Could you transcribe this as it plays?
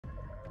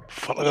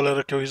Fala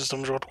galera, aqui é o Riso,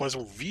 estamos de volta com mais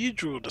um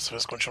vídeo, dessa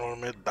vez continuando a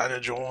medalha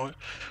de honra,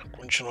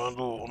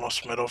 continuando o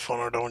nosso melhor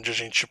falta da onde a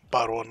gente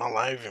parou na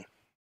live.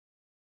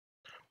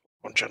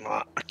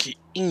 Continuar aqui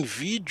em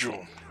vídeo,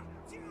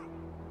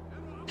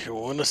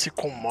 reúna-se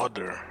com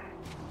Moderação.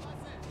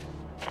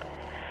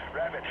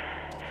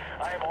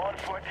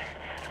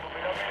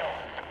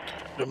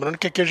 Lembrando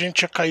que aqui a gente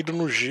tinha caído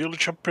no gelo,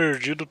 tinha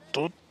perdido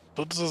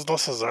todas as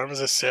nossas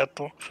armas,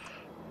 exceto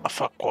a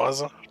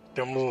facosa.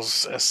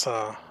 Temos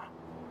essa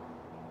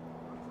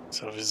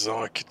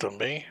visão aqui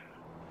também.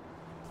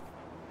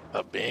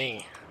 Tá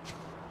bem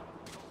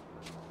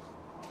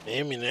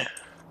meme, né?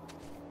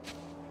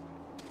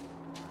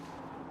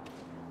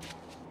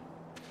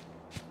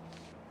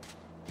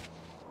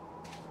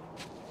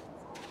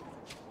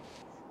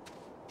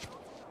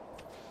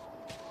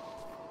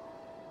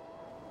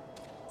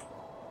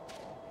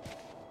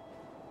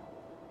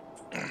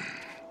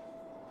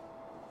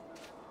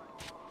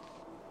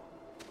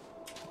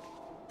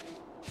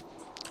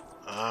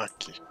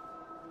 Aqui.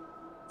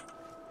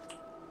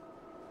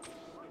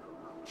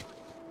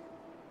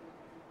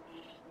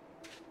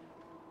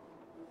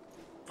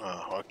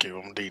 Ok,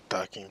 vamos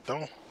deitar aqui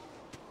então.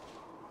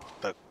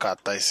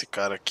 Catar esse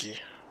cara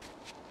aqui.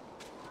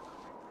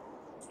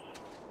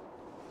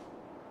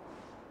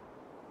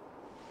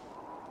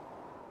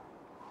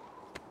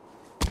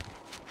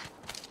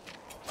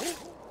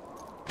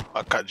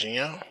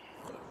 Facadinha.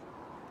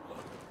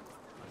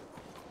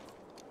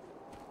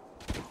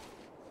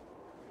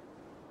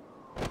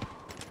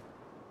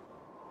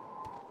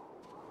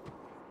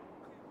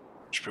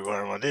 A gente pegou a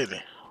arma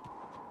dele?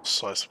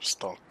 Só essa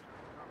pistola.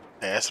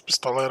 Essa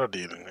pistola era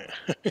dele, né?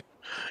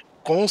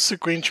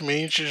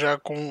 Consequentemente, já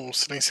com o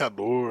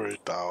silenciador e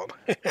tal.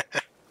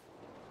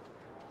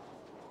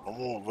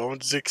 Vamos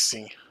dizer que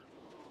sim.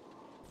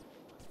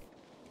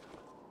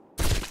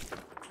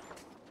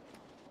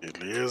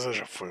 Beleza,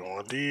 já foi um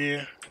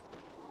ali.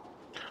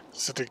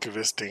 Você tem que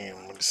ver se tem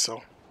munição.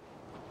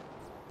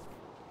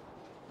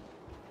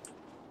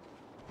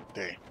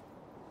 Tem.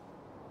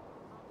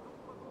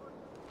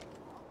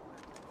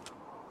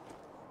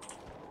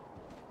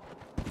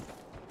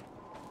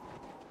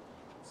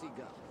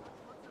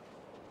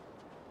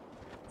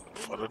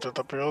 Foda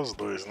tentar pegar os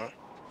dois, né?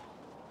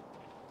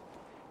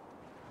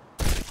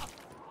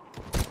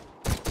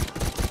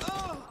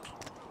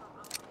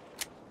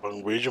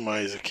 Banguei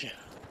demais aqui.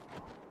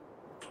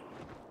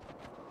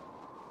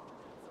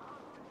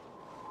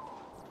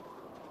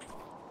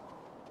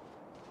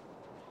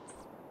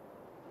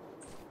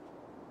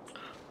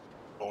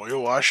 Bom,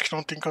 eu acho que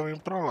não tem caminho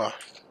pra lá.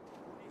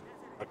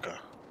 Pra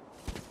cá.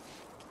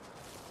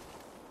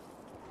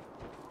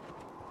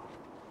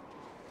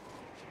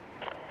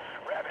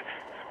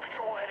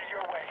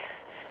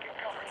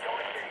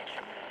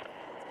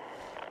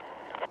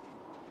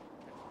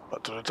 A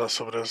patrulha tá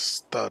sobre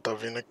as... Tá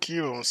vindo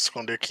aqui, vamos se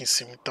esconder aqui em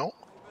cima então.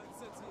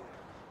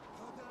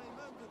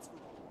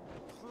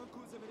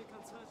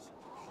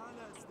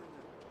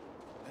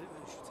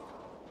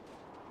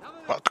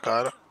 Quatro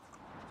cara.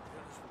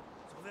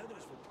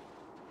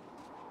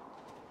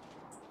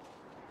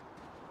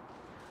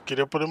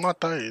 Queria poder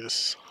matar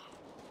eles.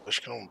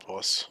 Acho que não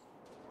posso.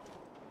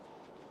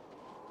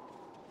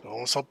 Então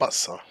vamos só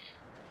passar.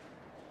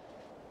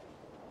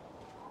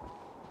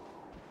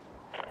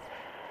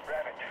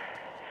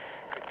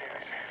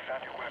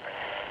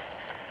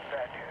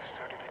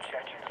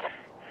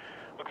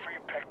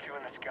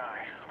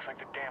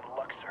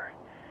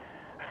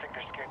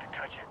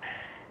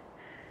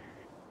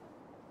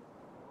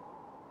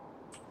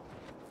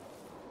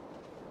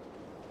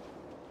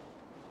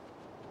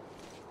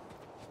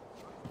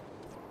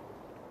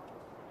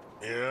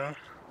 Yeah.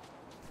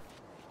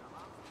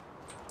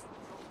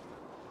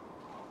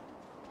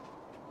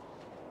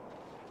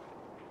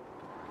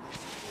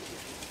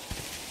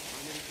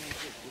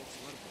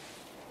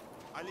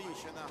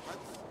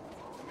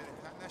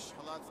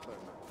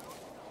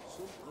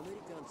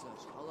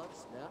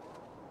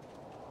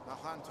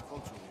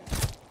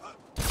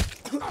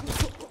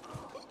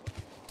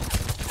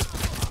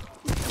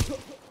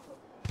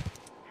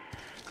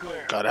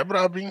 O cara é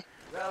brabo, hein?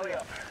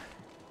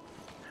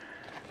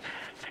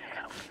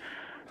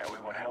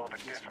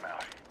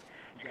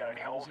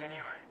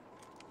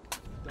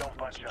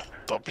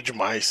 Top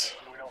demais.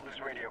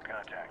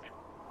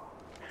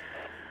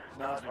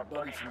 Nods were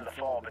buggy from the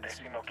fall, but they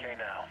seem okay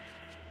now.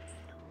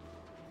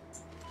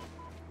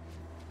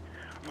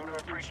 Lunar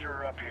and Preacher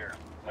are up here.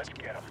 Let's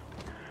get them.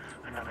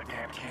 Another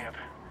damn camp.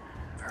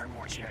 I heard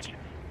more Chechen.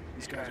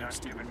 These guys aren't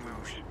stupid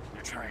moves.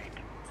 They're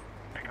trained.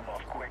 Pick them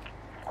off quick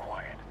and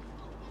quiet.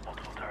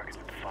 Multiple targets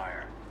at the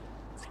fire.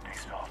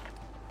 Stay soft.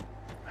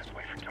 Let's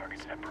wait for target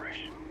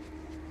separation.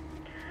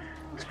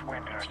 This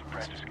wind and our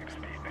suppressors give us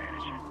the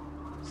advantage.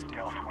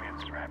 Stealth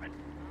wins, Rabbit.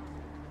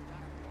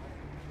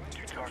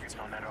 Two targets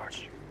on that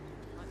arch.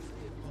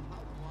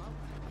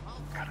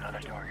 Got another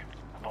target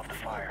above the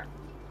fire.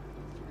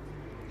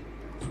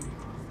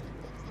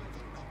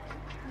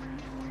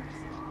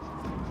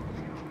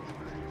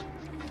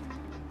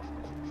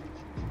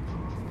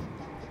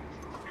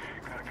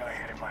 Got a guy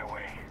headed my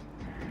way.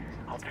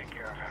 I'll take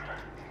care of him.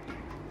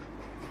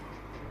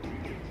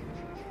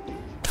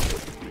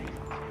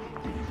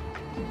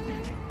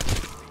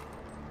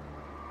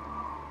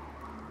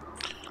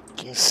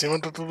 Aqui em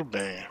cima tá tudo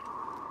bem.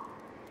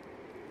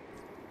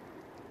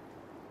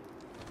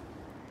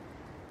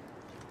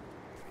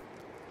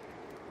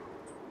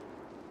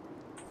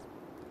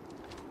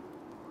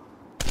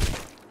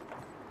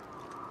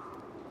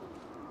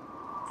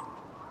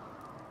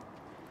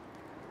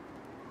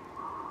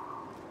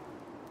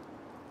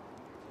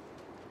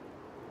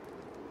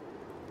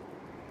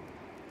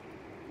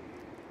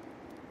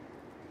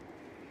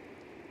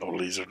 É o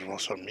laser do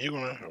nosso amigo,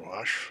 né? Eu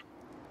acho.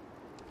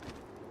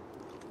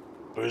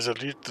 2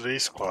 ali,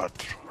 3,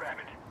 4.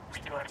 Rabbit, we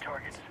still have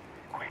targets.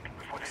 Quick,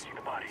 before they see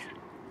the bodies.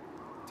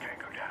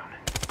 Tango down.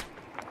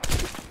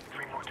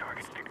 3 more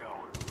targets to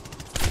go.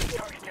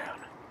 Target down.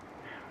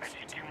 I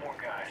see 2 more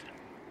guys.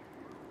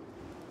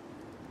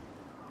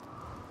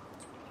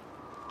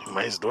 Tem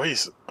mais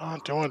 2? Ah,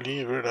 tem um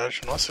ali, é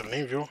verdade. Nossa, ele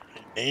nem viu.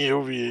 Nem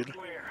eu vi ele.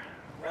 Clear.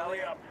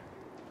 Rally up.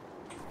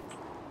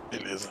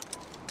 Beleza.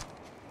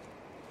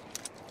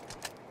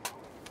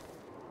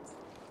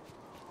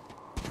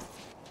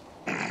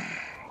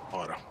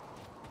 Bora.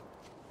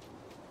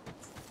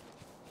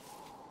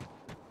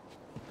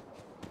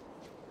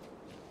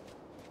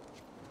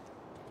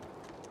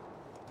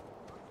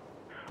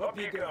 Up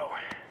you go.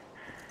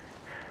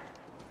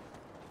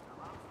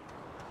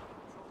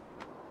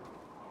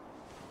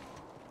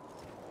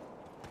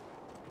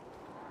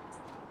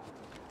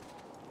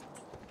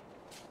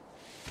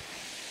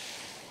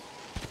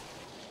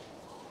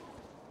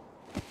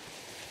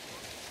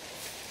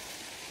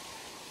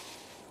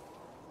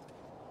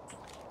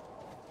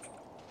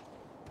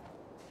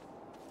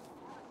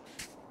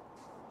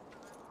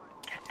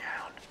 Get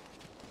down.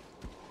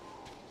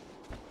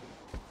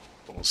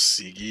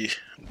 Consegui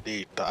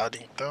deitar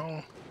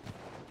então.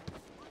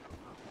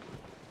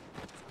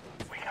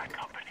 We got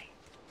company.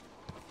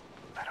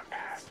 Let them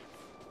pass.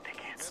 They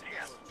can't see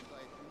us.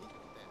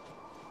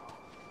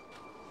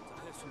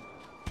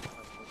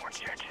 More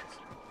Chechens.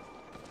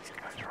 These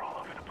guys are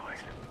all over the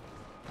place.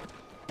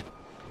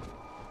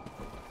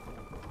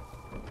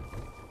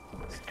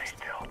 Stay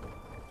still.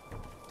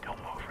 Don't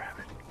move,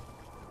 Rabbit.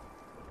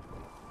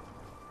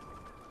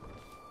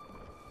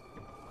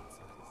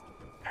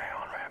 Hang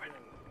on, Rabbit.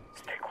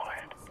 Stay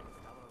quiet.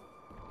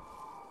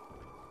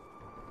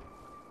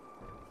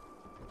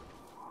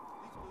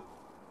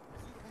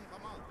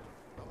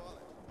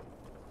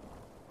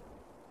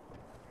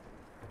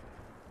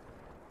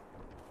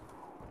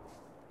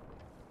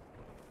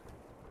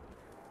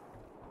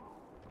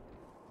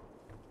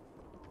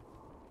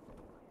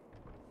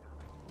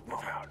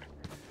 Move out.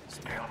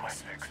 Stay on my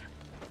 6.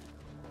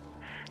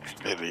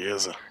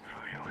 Beleza.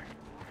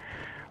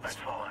 Let's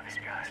follow these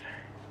guys.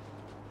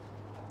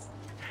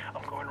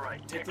 I'm going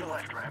right. Take the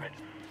left, Rabbit.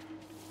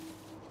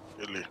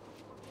 Ele.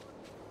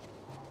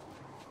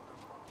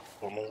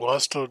 Eu não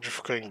gosto de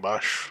ficar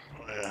embaixo.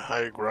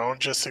 High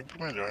ground é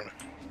sempre melhor, né?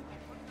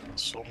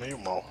 Sou meio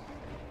mal.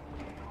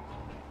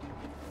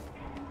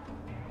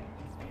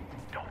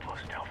 Don't blow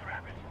stealth,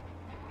 Rabbit.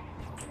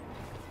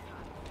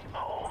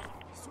 Hold.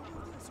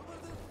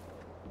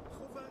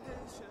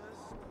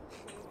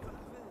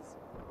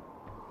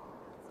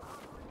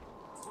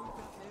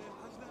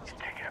 He's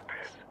taking a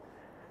piss.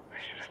 They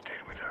should have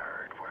stayed with the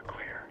herd. We're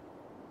clear.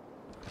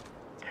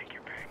 Take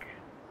your pick.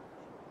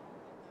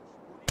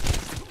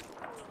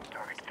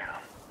 Target's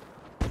down.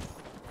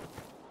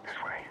 This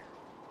way.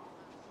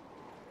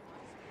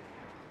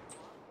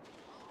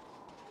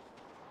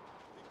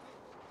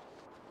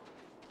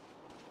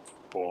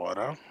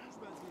 Bora.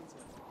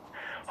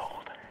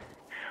 Hold.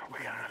 We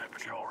got another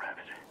patrol,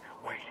 Rabbit.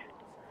 Wait.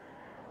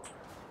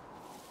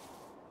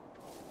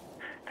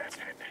 That's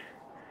it.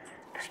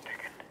 They're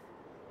sticking.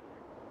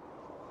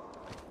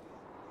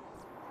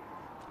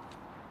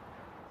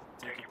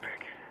 Take your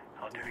pick.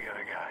 I'll do the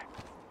other guy.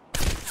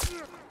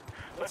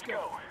 Let's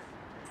go.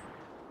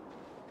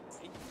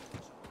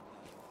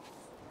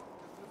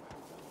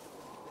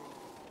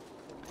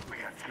 We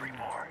got 3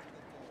 more.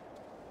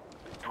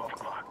 12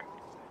 o'clock.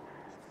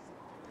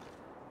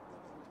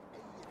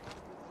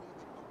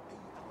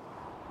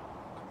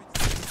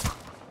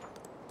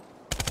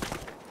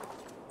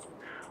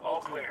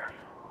 All clear.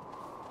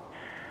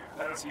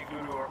 I don't see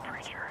voodoo or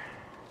preacher.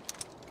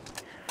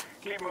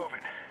 Keep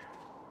moving.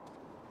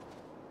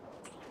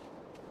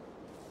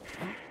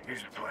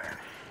 Here's the plan.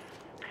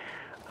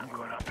 I'm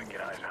going up and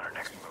get eyes on our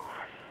next move.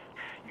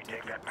 You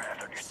take that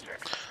path on your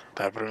 6.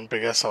 Tá, pra mim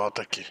pegar essa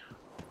rota aqui.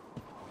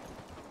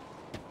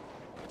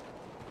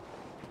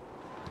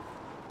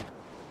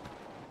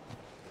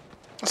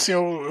 Assim,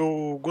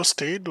 eu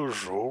gostei do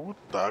jogo,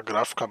 tá?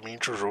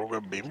 Graficamente o jogo é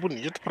bem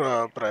bonito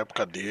pra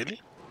época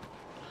dele.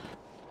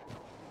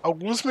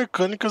 Algumas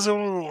mecânicas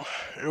eu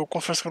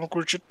confesso que eu não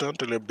curti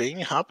tanto. Ele é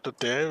bem rápido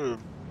até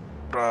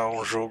pra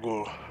um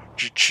jogo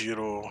de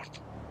tiro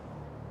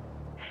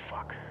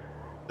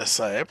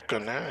dessa época,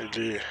 né?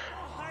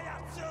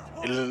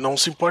 Ele não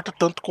se importa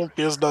tanto com o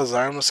peso das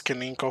armas que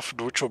nem Call of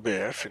Duty ou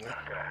BF, né?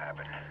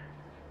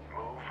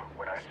 Move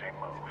when I say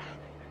move.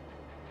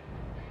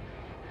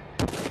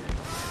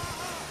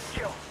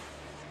 Kill.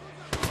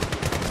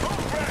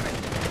 Move, Rabbit!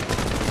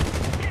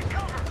 Get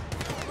cover!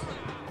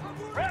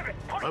 Rabbit,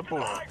 push to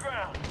the high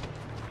ground!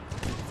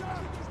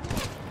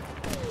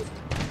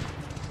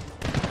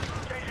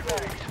 Change your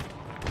bags.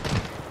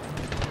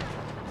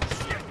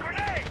 Shit,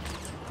 grenade!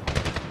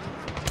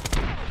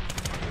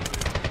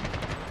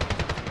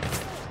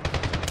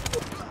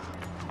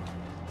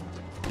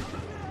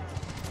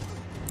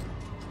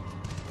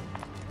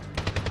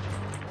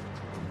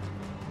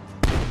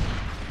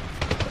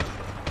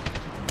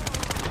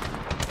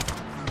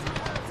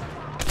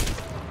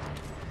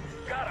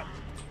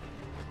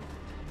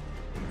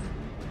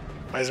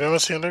 Mas mesmo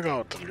assim é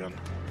legal, tá ligado?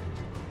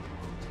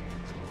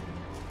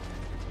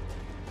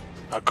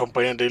 A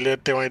campanha dele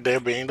tem uma ideia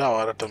bem da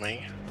hora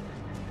também.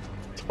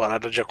 Essa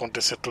parada de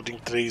acontecer tudo em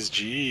 3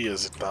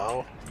 dias e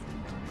tal.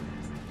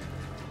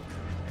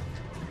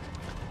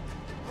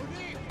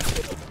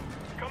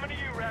 Coming to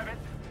you, Rabbit.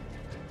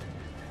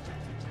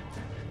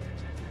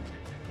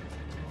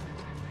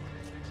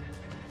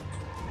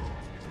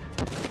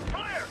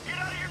 Clear! Get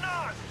out of your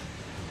knots!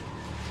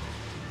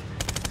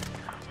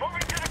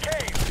 Moving to the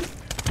cave!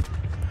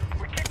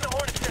 We're kicking the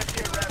hornet's nest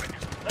here, Rabbit.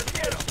 Let's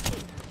get him!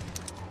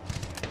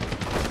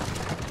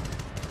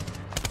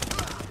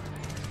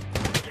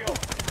 Kill.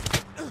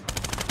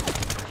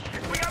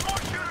 Shit, we got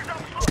more shooters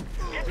up slope!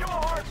 Get to a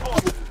hard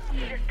point!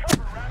 Get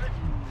cover, Rabbit!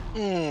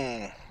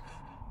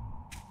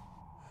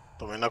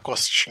 Tomei na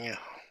costinha.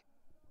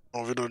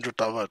 Não vi de onde eu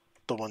tava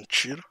tomando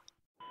tiro.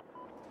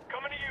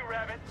 Coming to you,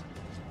 Rabbit.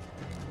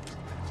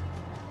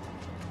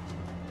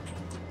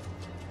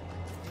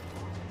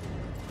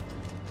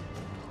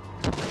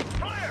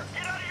 Clear!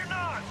 Get out of your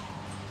knots!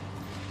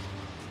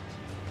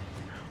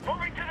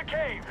 Moving to the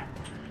cave.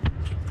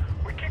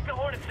 We kicked the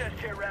hornet's nest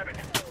here, Rabbit.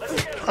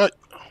 Let's get him. Ai.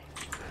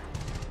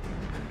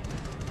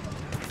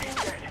 He's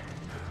dead.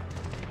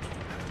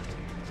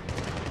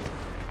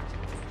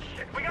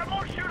 Shit, we got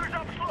more shooters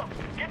up slope.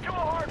 Get to a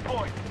hard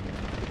point.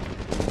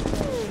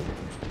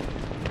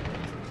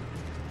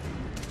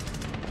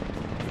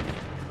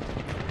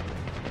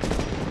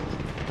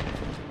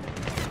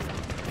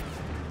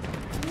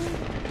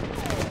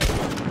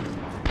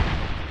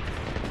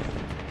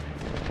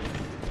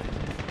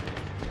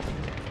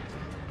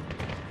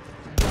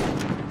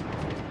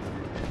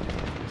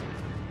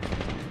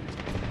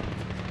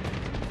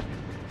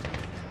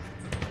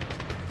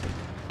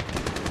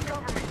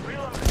 Cover me.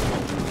 Reload.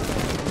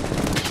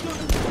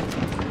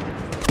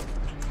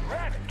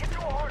 Rabbit, get to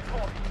a hard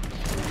point.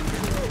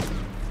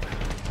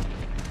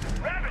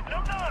 Rabbit, no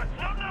nods,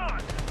 no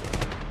nods.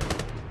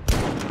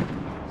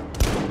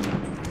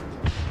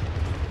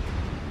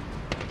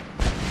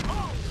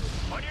 Move,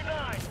 on your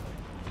 9.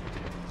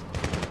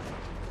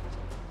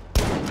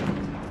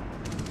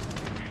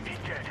 He's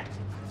dead.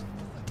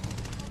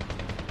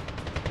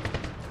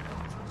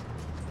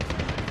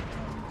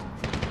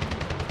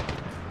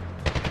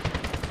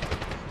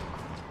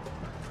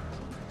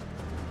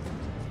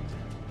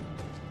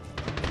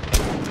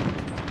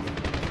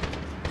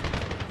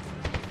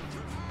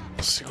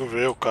 Consigo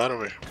ver o cara,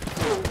 velho.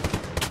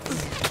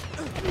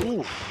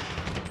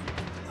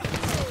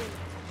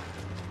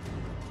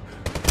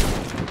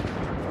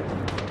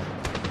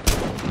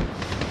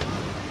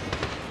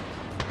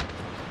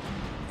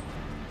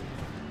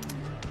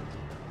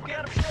 We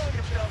got him showing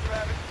himself,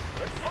 Rabbit.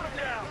 Let's put him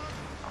down.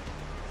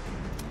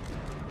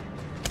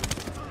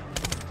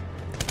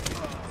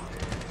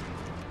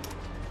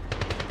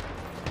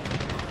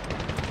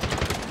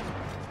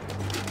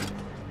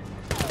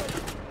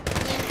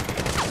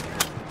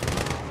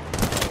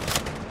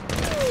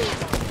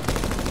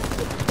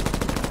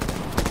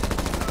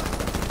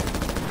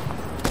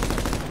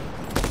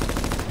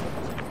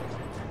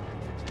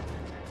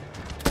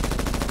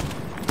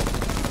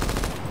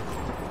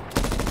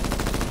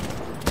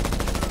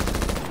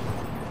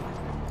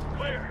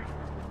 Clear.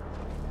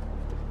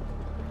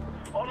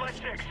 On my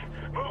 6.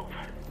 Move.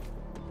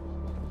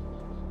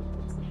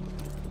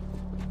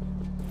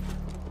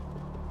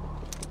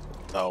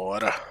 Da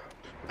hora.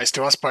 Mas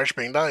tem umas partes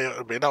bem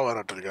da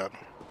hora, tá ligado?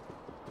 Tem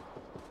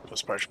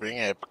umas partes bem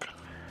épicas.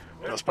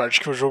 Tem umas partes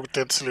que o jogo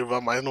tenta se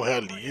levar mais no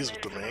realismo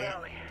também.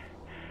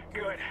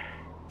 Good.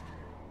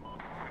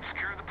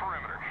 Secure the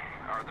perimeter.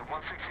 Are the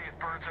 160th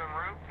birds en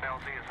route?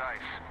 LZ is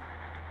ice.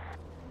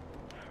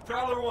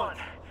 Prowler 1.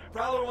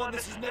 Prowler 1,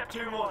 this is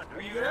Neptune 1.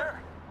 Are you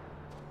there?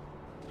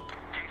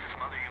 Jesus,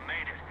 Mother, you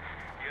made it.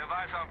 You have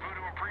eyes on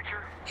Voodoo and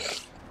Preacher?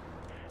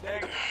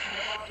 Negative. We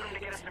want them to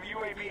get us some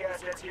UAV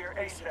assets here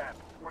ASAP.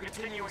 We're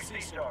continuing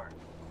C-Star.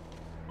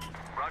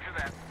 Roger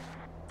that.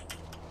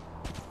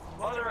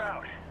 While they're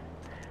out.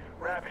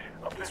 Rabbit,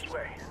 up this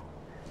way.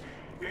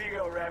 Here you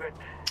go, Rabbit.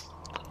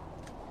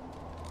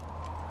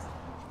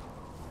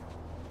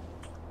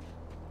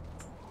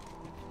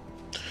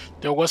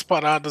 Tem algumas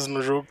paradas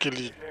no jogo que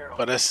ele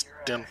parece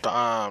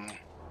tentar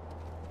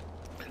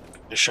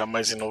deixar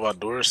mais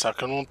inovador,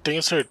 saca? Eu não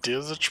tenho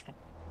certeza, tipo,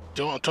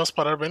 tem umas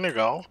paradas bem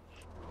legal.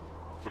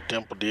 o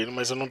tempo dele,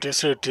 mas eu não tenho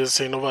certeza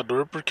se é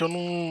inovador porque eu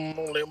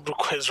não lembro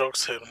quais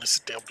jogos saíram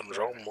nesse tempo. Eu não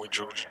jogo muito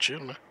jogo de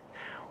tiro, né?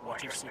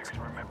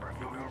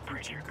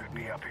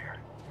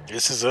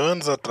 Esses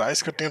anos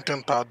atrás que eu tenho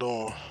tentado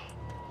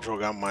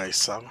jogar mais,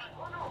 sabe?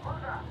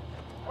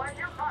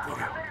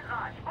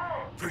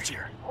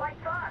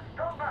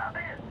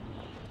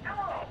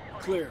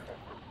 Clear.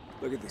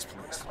 Look at this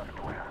place.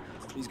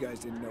 These guys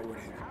didn't know what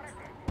hit them.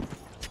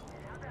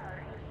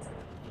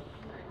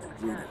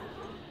 Voodoo.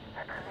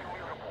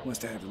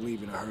 Must have had to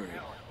leave in a hurry.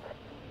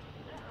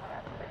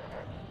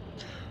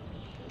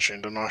 A gente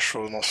ainda não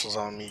achou nossos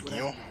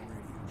amiguinhos.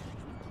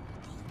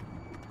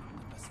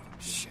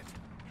 Shit.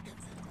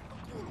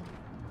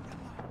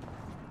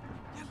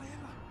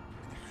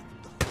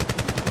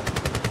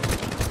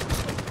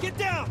 Get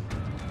down!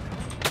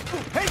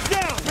 Heads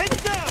down!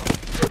 Heads down!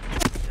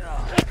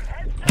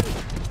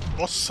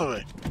 Nossa,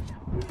 velho.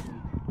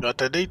 Eu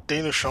até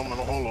deitei no chão, mas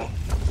não rolou.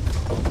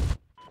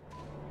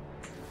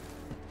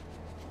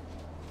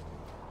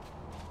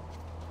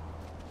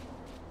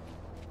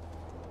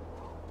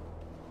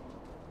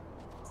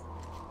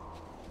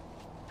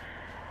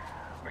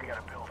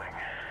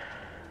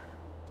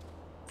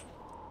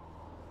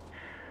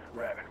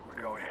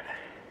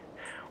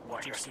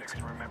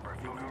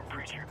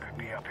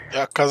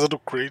 É a casa do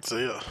Kratos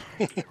aí, ó.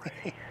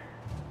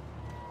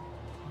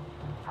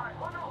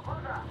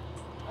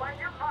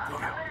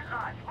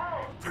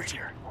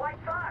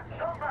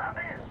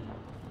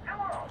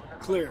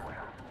 Clear.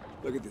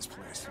 Look at this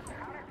place.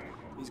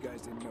 These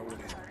guys didn't know what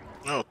hit them.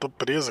 Não, eu tô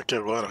preso aqui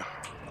agora.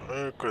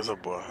 É coisa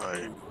boa.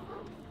 Aí.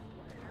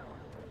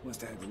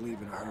 Must have had to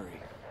leave in a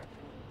hurry.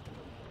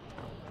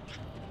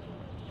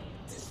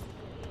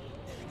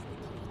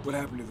 What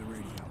happened to the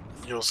radio?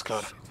 E os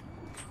caras?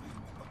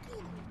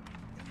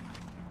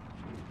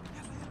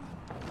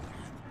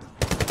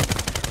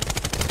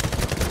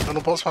 Eu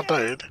não posso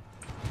matar ele.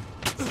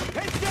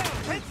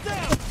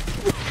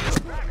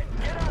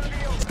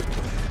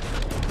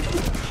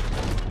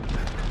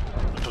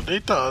 Eu tô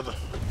deitado.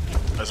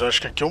 Mas eu acho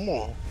que aqui eu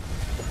morro.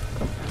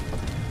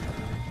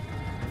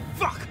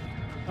 Fuck!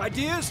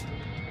 Ideas?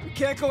 We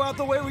can't go out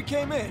the way we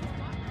came in.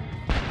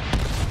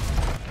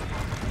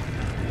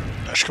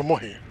 Acho que eu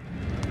morri.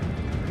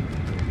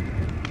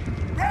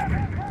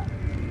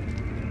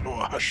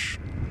 Eu acho.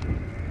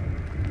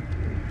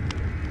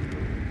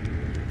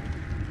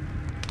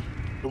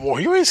 Eu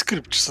morri ou é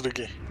script isso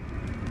daqui?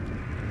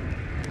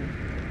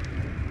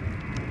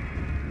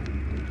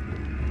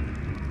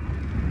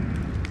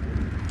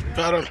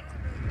 Caralho.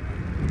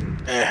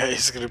 É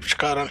script,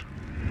 caralho.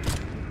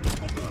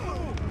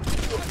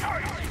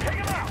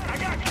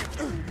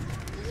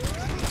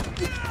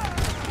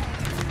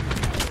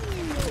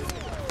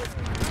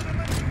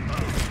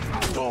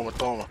 Toma,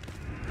 toma.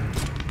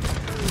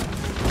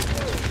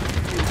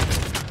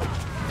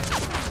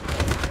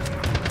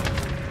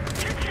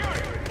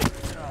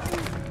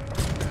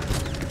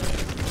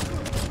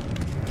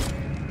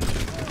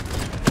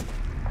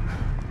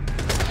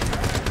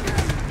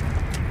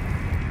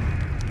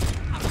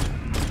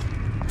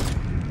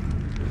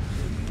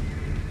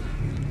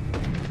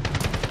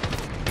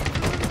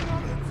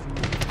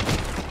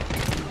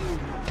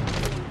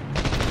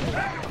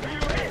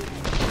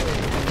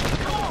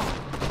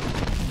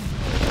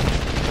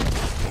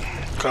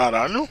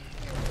 Caralho.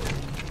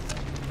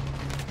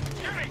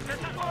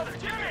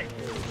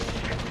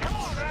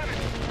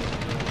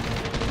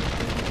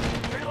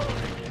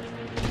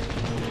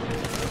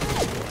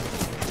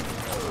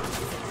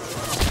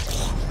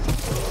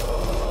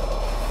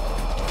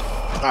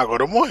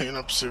 Agora eu morri,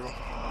 não é possível.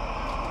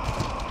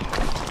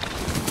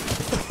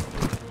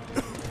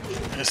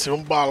 Recebi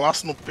um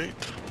balaço no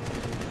peito.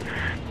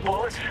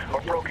 Bullets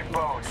or broken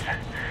bones?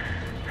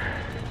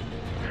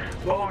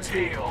 Bones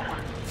heal.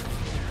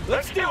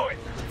 Let's do it!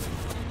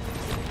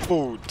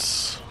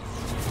 Putz.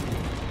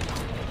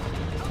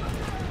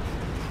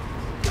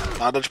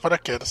 Nada de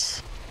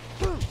paraquedas.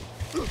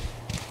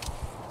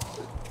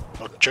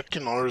 É o Chuck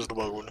Norris do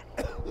bagulho.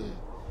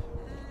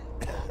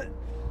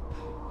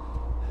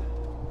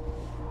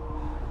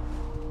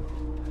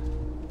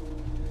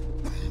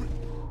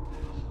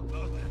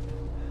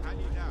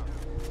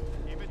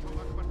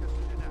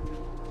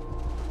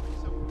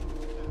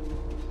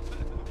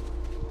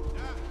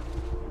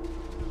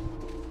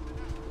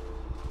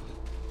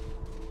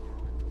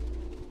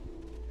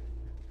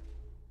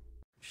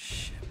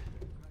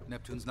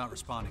 Neptune's not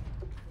responding.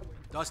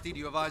 Dusty, do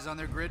you have eyes on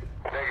their grid?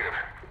 Negative.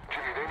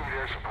 Jimmy, they need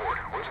air support.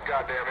 Where's the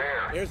goddamn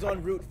air? Air's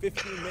en route,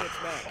 15 minutes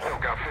max. They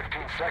don't got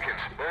 15 seconds.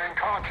 They're in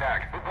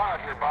contact. Reply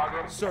out here,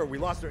 Bagram. Sir, we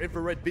lost our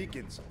infrared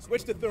beacons.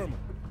 Switch to thermal.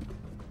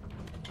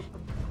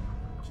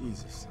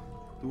 Jesus.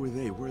 Who are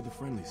they? Where are the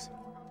friendlies?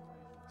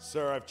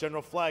 Sir, I have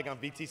General Flag on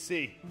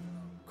VTC.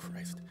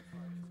 Christ.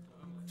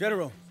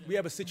 General, we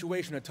have a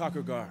situation at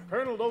Takurgar.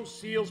 Colonel, those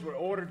SEALs were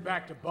ordered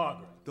back to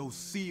Bagram. Those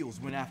SEALs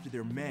went after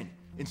their men.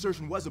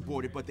 Insertion was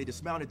aborted, but they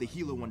dismounted the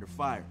helo under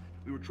fire.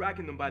 We were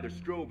tracking them by their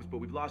strobes, but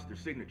we've lost their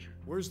signature.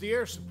 Where's the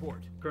air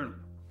support? Colonel,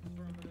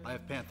 I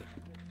have Panther.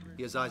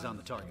 He has eyes on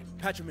the target.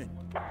 Patch him in.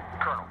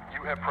 Colonel,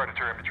 you have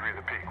Predator imagery of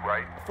the peak,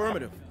 right?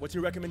 Affirmative. What's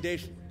your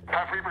recommendation?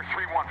 Have Reaper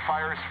 3-1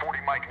 fire his 40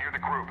 mic near the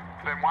group.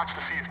 Then watch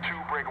to see if 2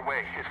 break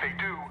away. If they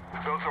do,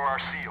 those are our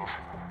SEALs.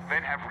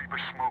 Then have Reaper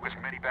smoke as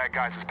many bad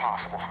guys as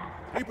possible.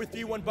 Reaper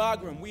 3-1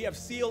 Bagram, we have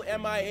SEAL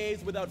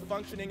MIAs without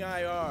functioning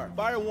IR.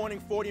 Fire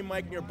warning 40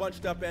 mic near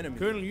bunched up enemies.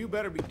 Colonel, you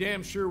better be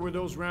damn sure where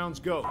those rounds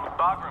go.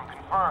 Bagram,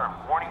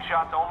 confirmed. Warning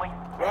shots only.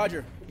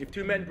 Roger. If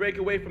 2 men break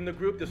away from the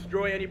group,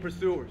 destroy any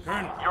pursuers.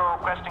 Colonel. You're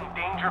requesting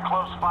danger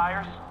close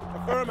fires?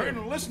 Affirmative.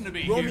 Colonel, listen to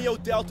me Romeo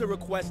here. Delta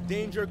requests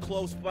danger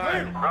close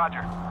fire.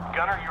 Roger.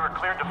 Gunner, you are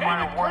cleared to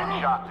fire warning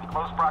Colonel. shots in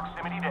close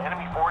proximity to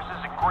enemy forces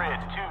at grid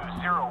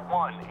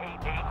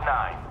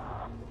 201889.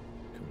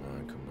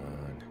 Come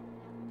on.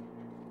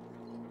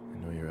 I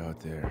know you're out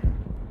there.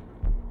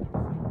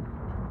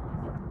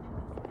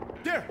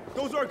 There!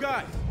 Those are our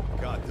guys!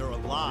 God, they're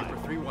alive.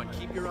 Reaper 3-1,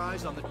 keep your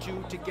eyes on the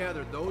 2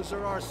 together. Those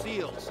are our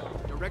SEALs.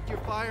 Direct your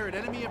fire at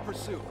enemy in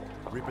pursuit.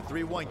 Reaper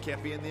 3-1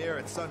 can't be in the air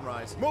at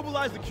sunrise.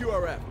 Mobilize the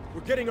QRF.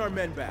 We're getting our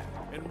men back.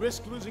 And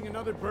risk losing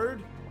another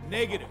bird?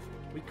 Negative.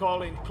 We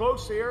call in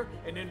close air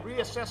and then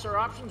reassess our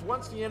options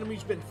once the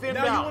enemy's been thinned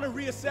Now out. you want to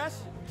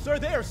reassess? Sir,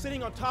 they are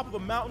sitting on top of a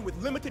mountain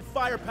with limited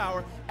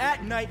firepower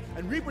at night,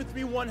 and Reaper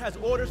 3-1 has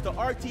orders to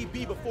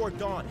RTB before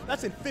dawn.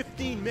 That's in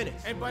 15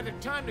 minutes. And by the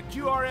time the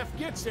QRF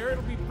gets there,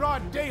 it'll be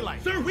broad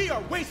daylight. Sir, we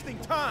are wasting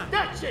time.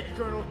 That's it,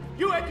 Colonel.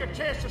 You had your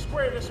chance to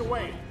square this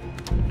away.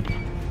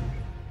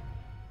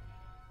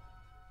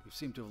 You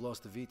seem to have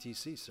lost the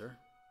VTC, sir.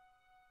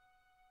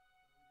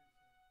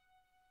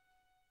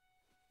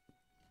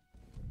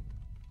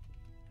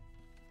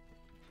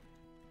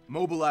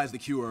 Mobilize the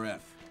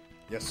QRF.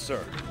 Yes,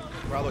 sir.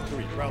 Prowler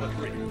 3.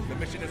 The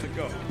mission is a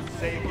go.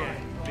 Say again.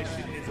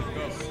 Mission is a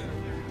go.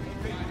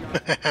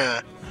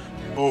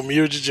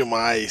 Humilde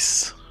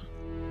demais.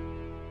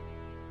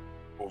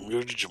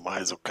 Humilde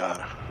demais o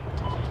cara.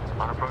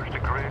 On approach to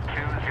grid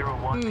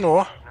 201.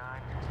 No.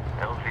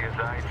 LZ is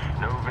ice,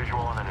 no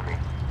visual on enemy.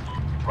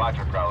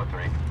 Roger, Prowler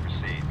 3.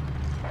 Proceed.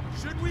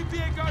 Should we be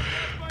at guard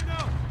by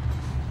now?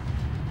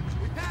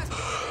 We passed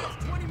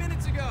 20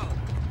 minutes ago.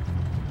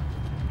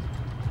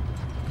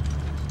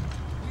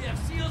 We have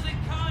SEALs in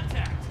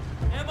contact.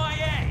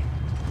 MIA.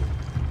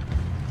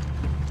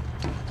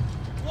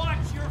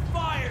 Watch your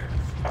fires.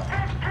 15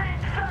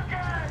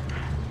 seconds!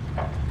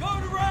 Go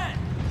to red.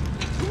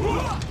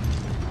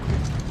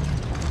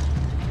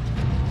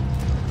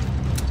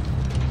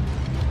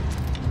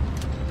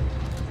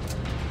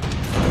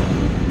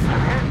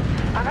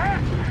 I'm hit!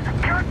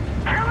 Kill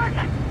it!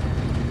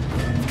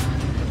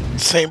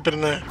 Sempre,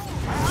 né?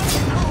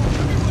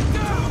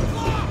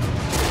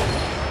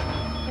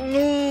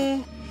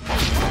 Não.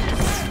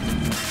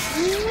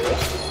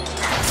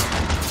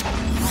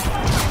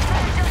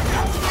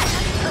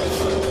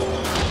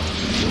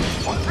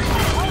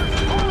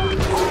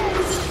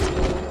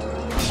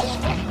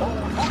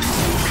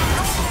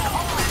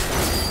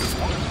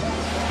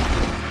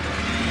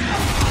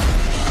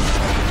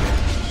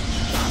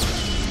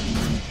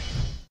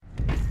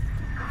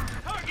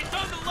 Target's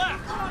on the left.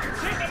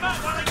 Take them out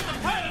while I get the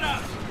pilot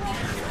out.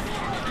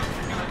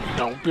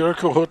 É um pior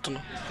que o outro,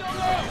 né? Don't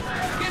know.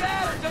 Get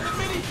Adams and the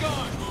mini's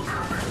gone.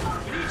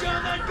 We need you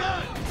on that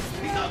gun.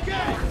 He's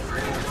okay.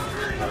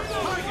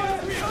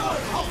 Target,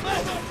 hold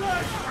that up.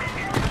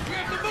 We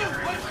have to move.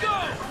 Let's go.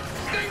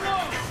 Stay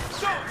low.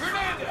 Go,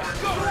 Hernandez.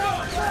 Go, go.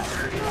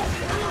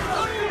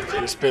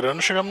 Tô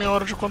esperando chegar a minha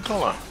hora de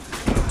controlar.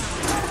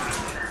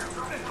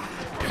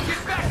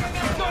 Get back on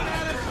that gun,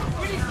 Adams.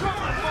 We need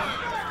cover fire.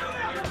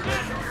 Get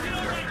on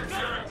that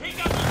gun. Take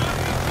out the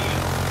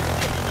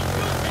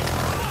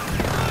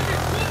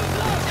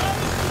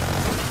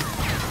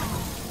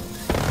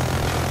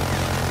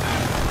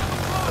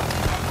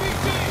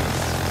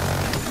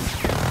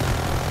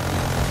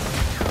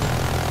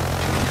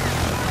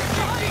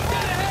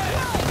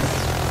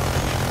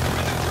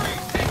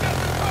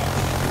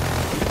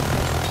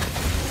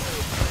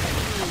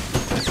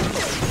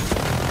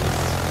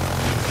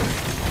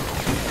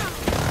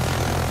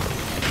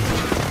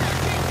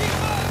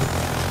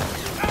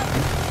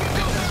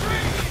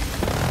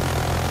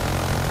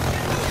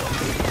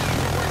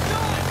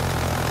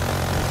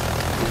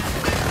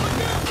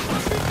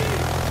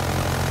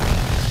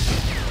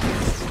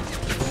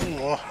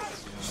Ó,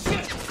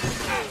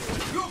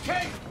 You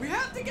okay? We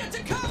have to get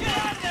to cover! Get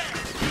out of there!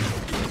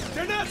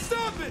 They're not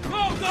stopping!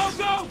 Go, go,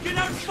 go! Get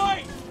out and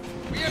fight!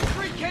 We have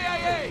 3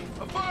 KIA!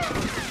 Affirm!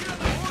 Get on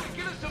the horn and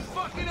get us some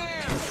fucking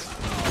air!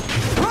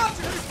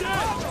 Roger! He's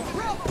dead!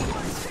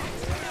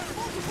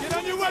 Get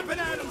on your weapon,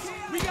 Adams!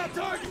 We got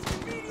targets!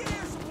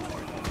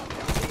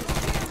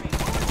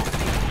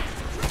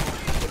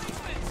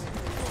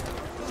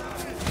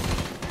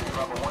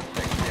 Bravo 1-6,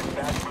 get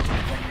fast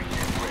movement section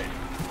near grid.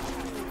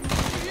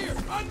 Here!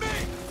 On me!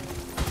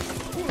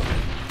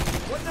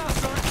 What now,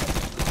 Sergeant?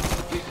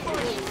 Keep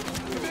pushing!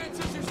 Command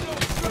says you're still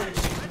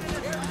stretched!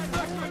 Air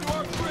back into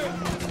our grid!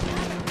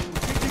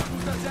 We can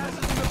put those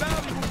asses in the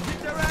valley, we'll keep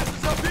their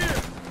asses up here!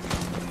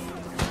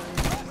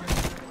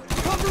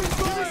 Covering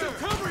fire!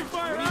 Covering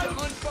fire! We need to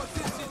unfuck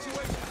this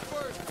situation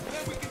first!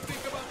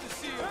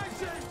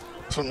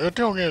 Sumiu,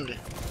 tem alguém ali.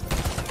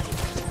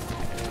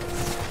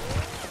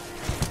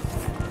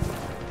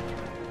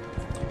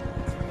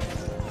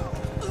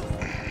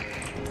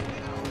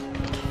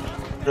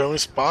 Ganhou um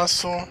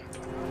espaço.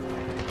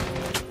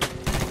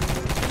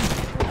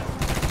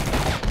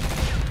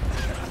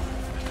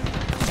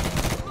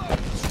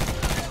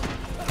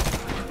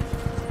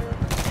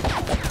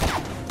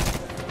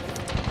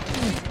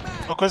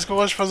 Uma coisa que eu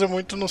gosto de fazer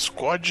muito nos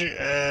COD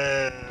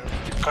é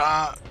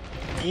ficar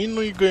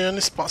indo e ganhando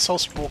espaço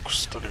aos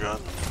poucos, tá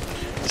ligado?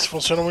 Isso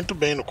funciona muito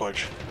bem no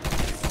COD.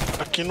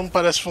 Aqui não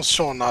parece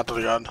funcionar, tá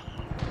ligado?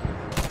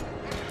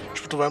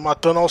 Tipo, tu vai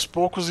matando aos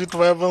poucos e tu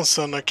vai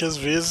avançando. Aqui às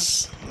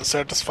vezes, em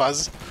certas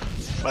fases,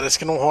 parece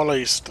que não rola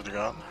isso, tá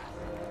ligado?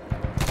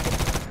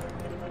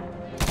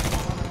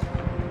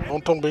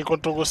 Não tão bem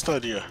quanto eu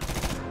gostaria.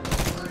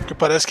 Porque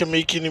parece que é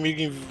meio que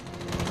inimigo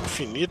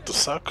infinito,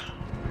 saca?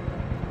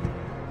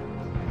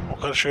 O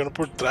cara chegando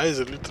por trás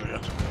ali, tá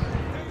ligado?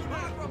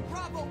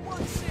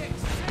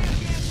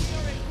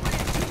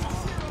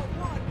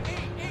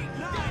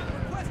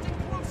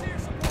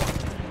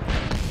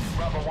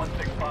 Bravo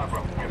 16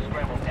 Barbara, we have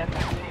scrambled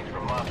F-15s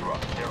from Mafia.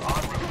 They're en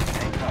route to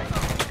hang tight.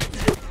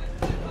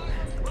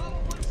 Bravo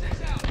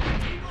 16 out.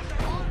 Eagles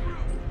are en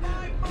route.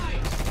 5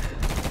 mics.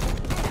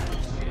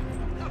 Bullshit.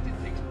 Nothing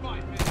takes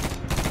 5 minutes.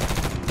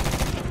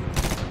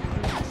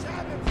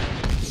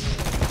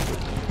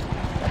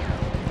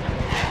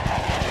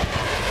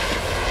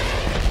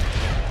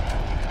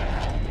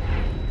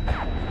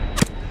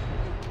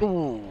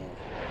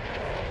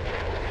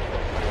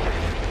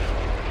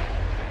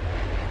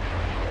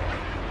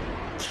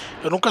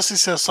 Eu nunca sei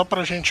se é só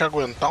pra gente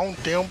aguentar um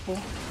tempo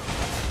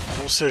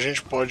ou se a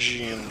gente pode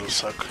ir indo,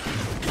 saca?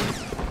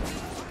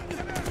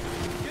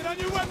 Get on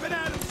your weapon,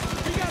 Adams.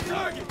 We got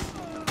targets.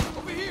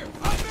 Over here,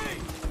 on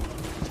me.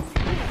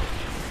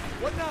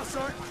 What now,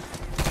 sir?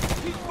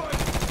 Keep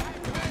fighting.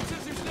 Command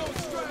says there's no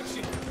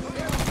extraction.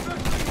 Air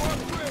instruction on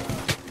grid.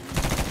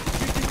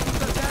 We can put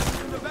those asses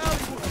in the valley.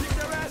 We'll kick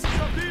their asses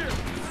up here.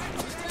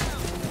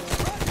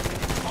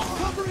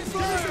 Covering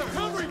fire!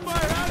 Covering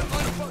fire, Adams!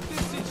 Find about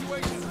this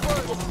situation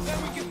first. Then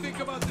we can think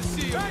about the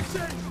seal.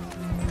 Action!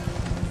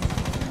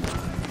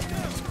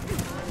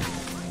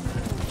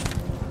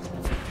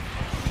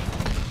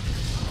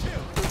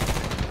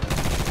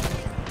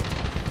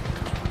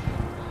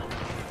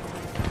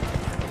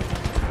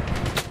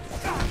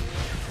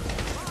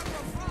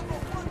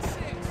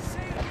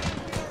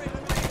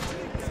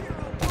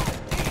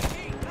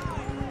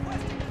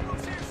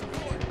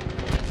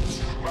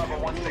 Bravo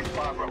 16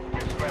 Barbara, we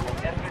have scrambled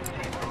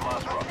F-15s from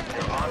Mafia.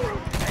 They're en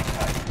route to hang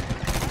tight.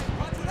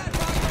 Roger that,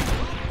 Bravo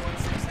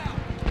 16 out.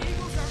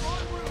 Eagles are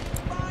en route.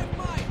 5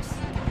 mics.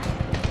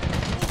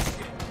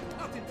 Bullshit.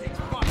 Nothing takes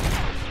 5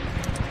 minutes.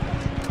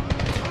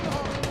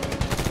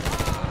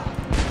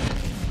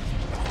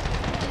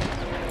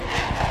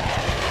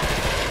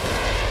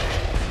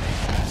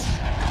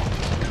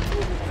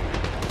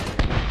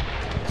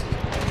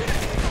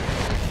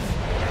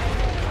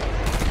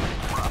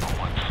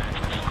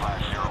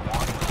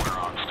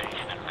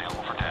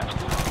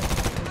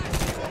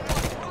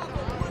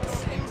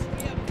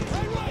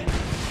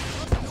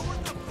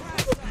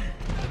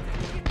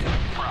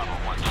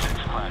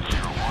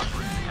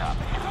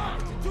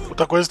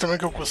 Outra coisa também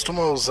que eu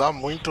costumo usar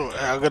muito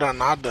é a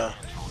granada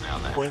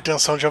com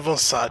intenção de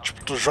avançar.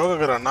 Tipo, tu joga a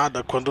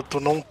granada quando tu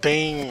não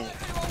tem...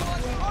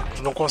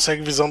 Tu não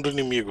consegue visão do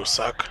inimigo,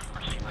 saca?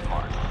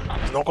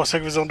 Tu não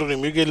consegue visão do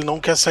inimigo e ele não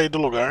quer sair do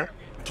lugar.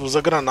 Tu usa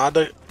a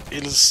granada,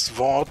 eles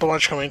vão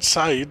automaticamente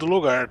sair do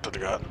lugar, tá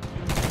ligado?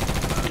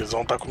 Porque eles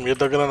vão estar com medo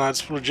da granada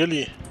explodir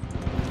ali.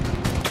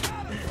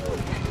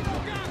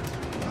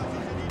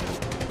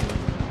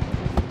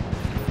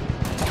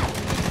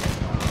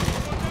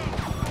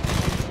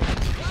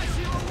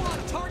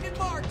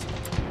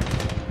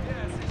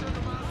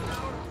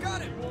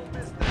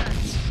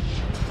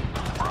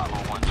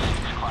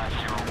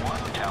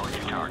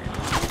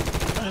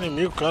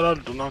 Inimigo,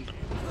 caralho, do nada.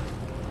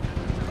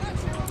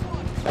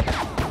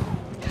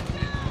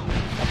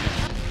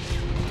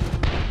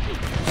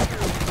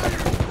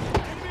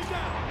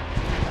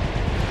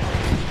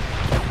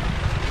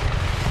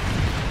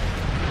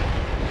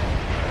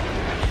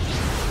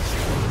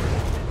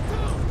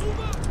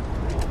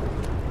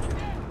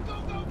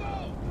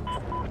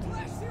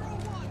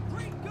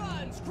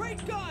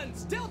 Great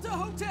guns! Delta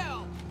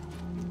Hotel!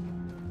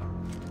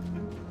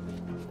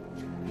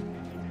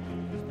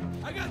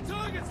 I got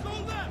targets, go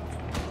left!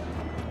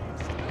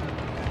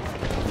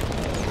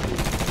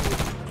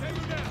 Take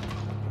him down!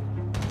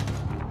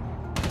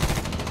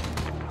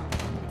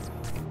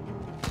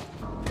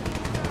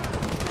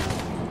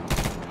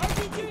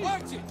 RPG!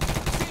 Watch it!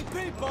 See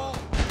people!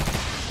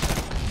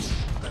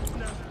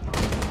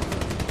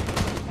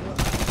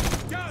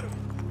 Got him!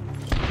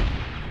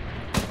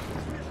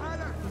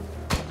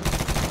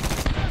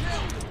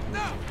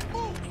 Now,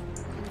 move!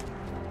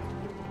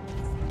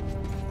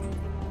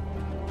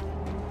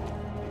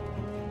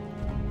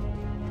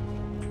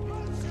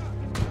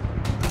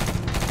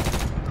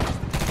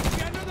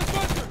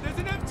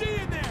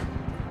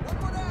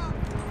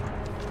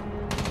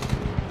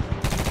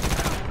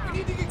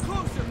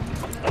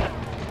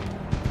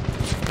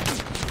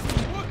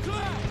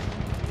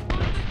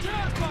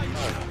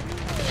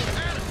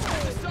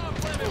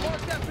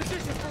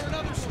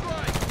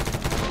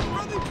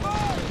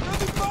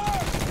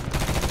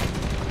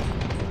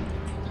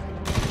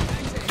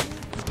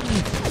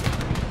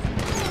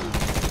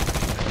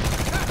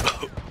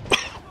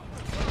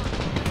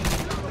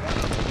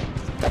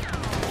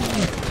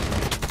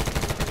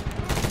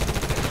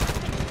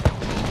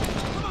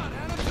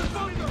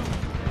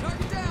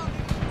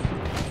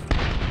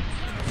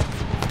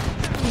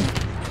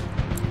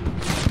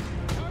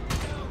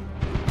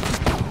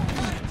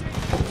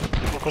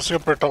 consigo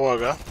apertar o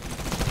H.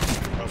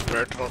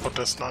 Aperto, não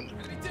acontece nada.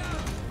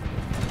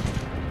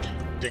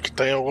 Tem que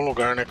estar em algum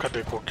lugar, né?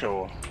 Cadê? Qual que é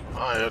o...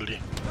 Ah, é ali.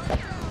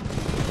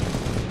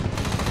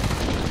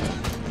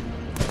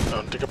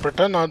 Não tem que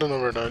apertar nada, na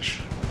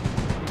verdade.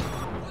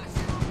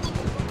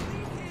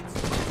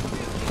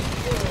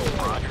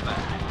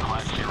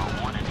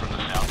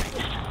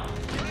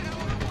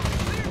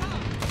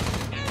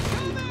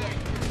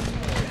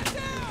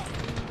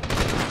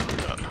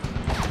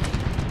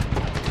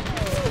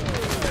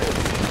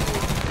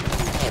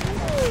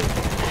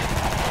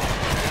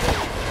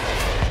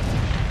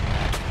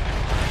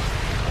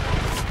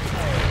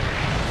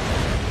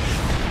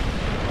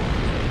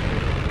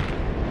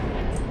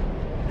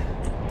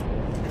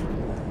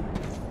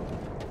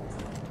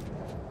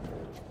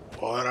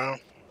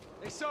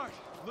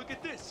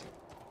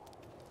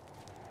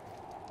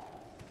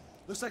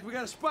 Looks like we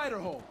got a spider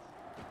hole.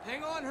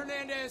 Hang on,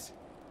 Hernandez.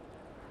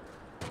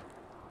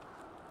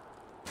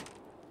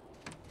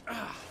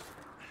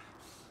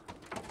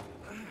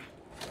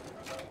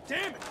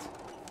 Damn it!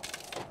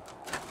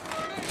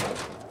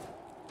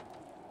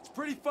 It's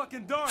pretty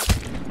fucking dark.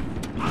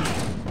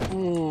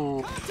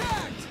 Ooh.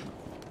 Contact!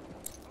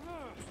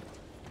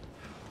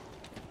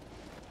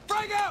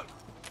 Frag out!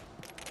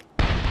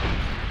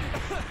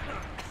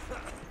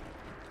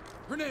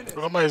 Hernandez.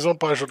 Joga mais um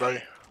pra ajudar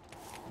aí.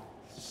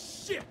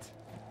 Shit!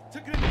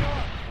 Took it in the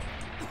arm.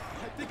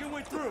 I think it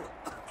went through.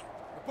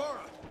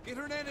 Ibarra, get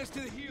Hernandez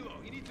to the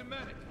helo. He needs a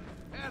medic.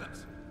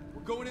 Adams,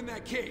 we're going in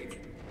that cave.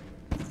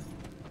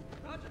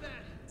 Roger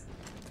that.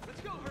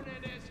 Let's go,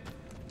 Hernandez.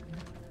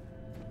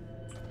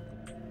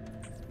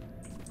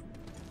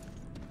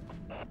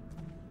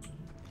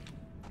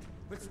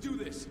 Let's do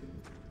this.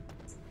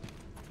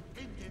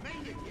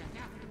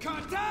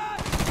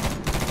 Contact!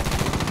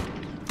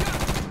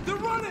 God, they're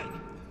running!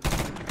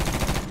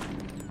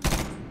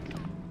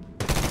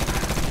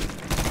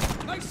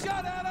 Nice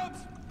shot,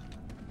 Adams!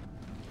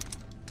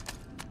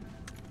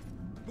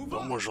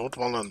 Tamo junto,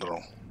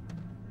 malandrão.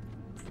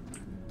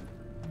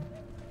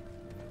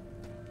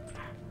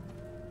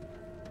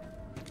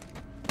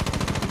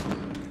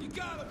 You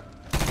got him!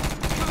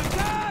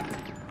 Contact!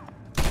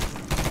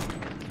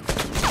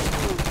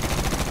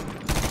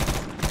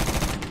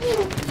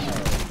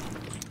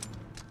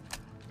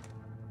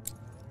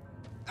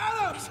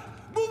 Adams!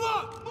 Move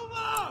up! Move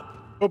up!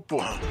 Ô,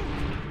 porra.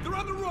 They're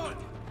on the run!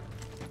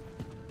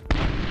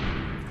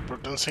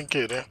 Cortando sem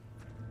querer.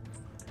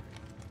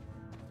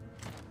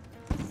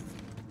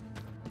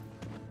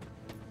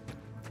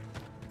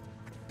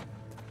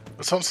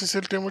 Eu só não sei se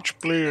ele tem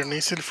multiplayer,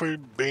 nem se ele foi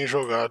bem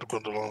jogado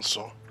quando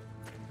lançou.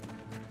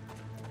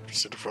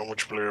 Se ele foi um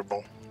multiplayer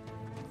bom.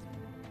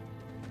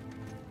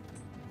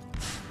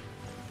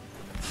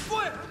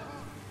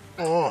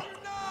 Oh.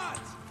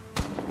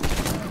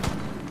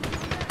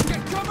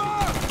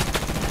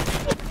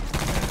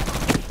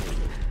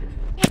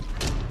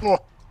 Oh.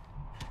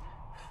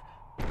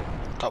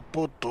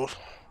 Capotou.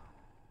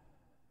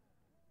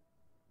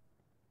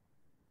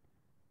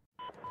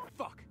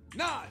 Fuck!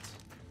 Nods!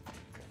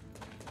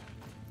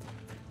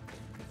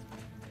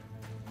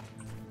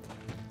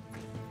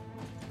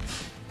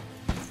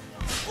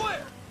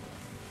 Flare!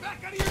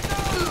 Back out of your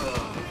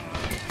nose!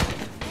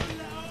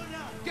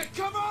 Get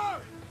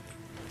cover!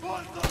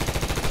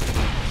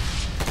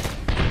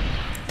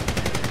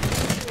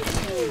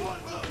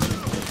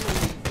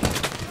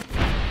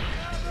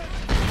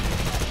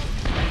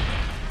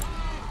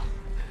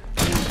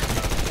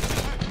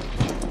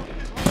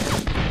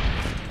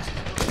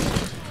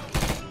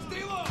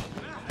 Stay low!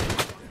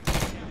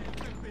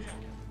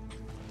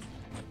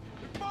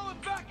 You're falling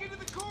back into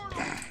the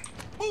corridor!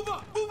 Move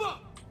up! Move up!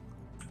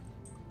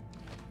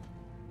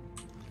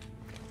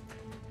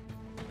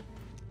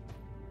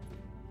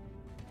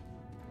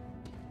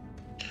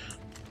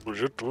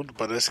 Fugiu tudo,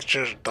 parece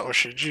que tava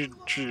cheio de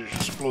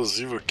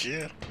explosivo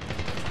aqui.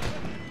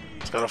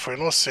 Os cara foi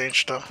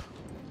inocente, tá?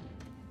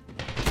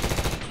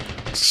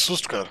 Que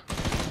susto, cara.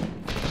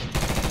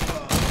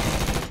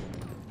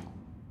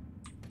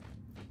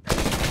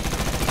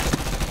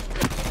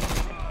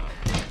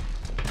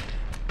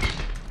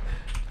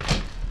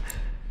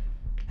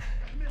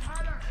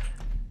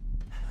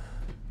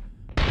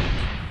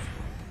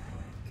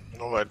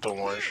 Não vai tão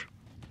longe.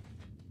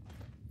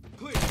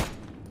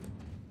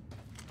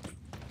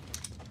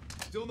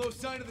 Still no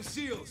sign of the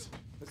SEALs.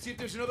 Let's see if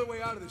there's another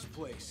way out of this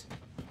place.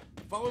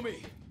 Follow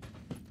me.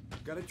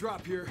 Got a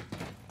drop here.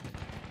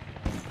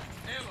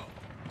 Ammo.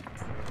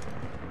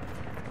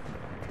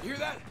 You hear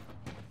that?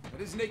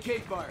 That is an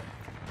AK fire.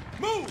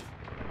 Move!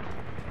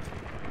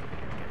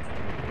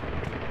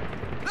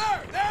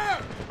 There!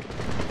 There!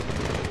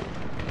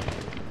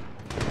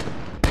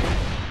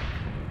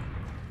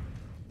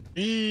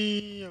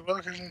 Ih,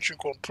 agora que a gente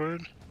encontrou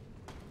ele.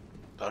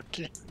 Tá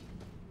aqui.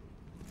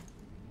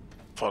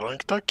 Falando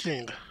que tá aqui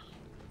ainda.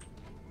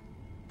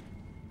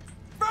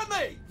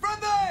 Friendly!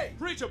 Friendly!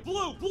 Preacher,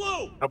 blue,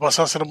 blue! Vai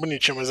passar uma cena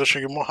bonitinha, mas eu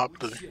cheguei mó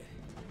rápido ali.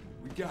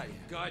 We got you.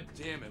 God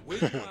damn it, where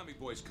did the Army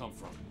boys come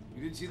from?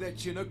 You didn't see that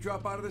Chinook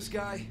drop out of the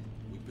sky?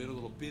 We've been a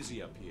little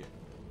busy up here.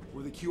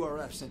 We're the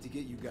QRF sent to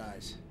get you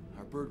guys.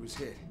 Our bird was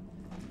hit.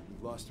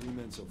 We've lost 3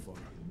 men so far.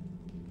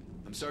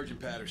 I'm Sergeant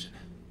Patterson.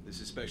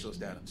 This is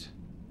Specialist Adams.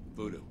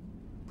 Voodoo.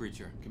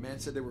 Preacher.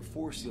 Command said there were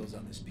 4 SEALs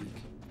on this peak.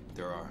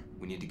 There are.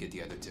 We need to get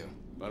the other 2.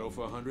 About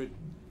over 100.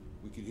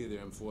 We could hear their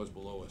M4s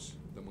below us.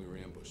 Then we were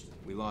ambushed.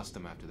 We lost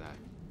them after that.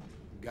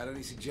 Got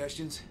any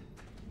suggestions?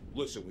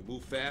 Listen, we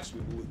move fast,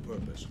 we move with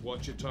purpose.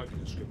 Watch your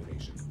target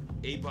discrimination.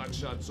 A-box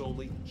shots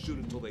only. Shoot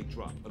until they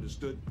drop.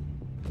 Understood?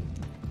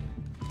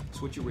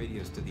 Switch your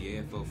radios to the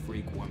AFO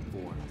Freak 1-4.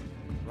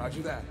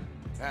 Roger that.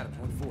 Adams,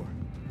 1-4.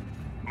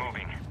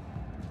 Moving.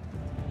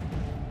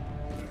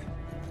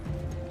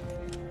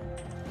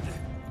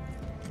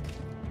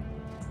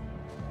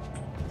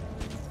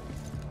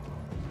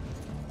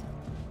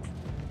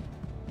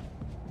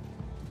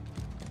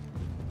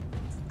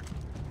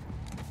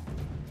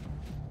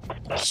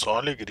 Só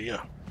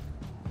alegria.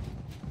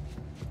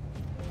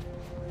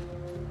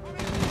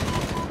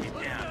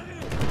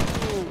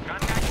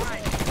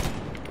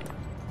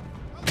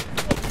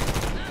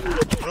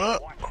 Ah.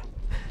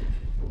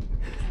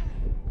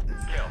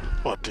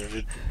 Pô,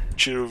 teve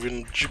tiro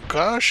vindo de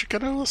cá, achei que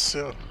era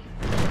você, ó.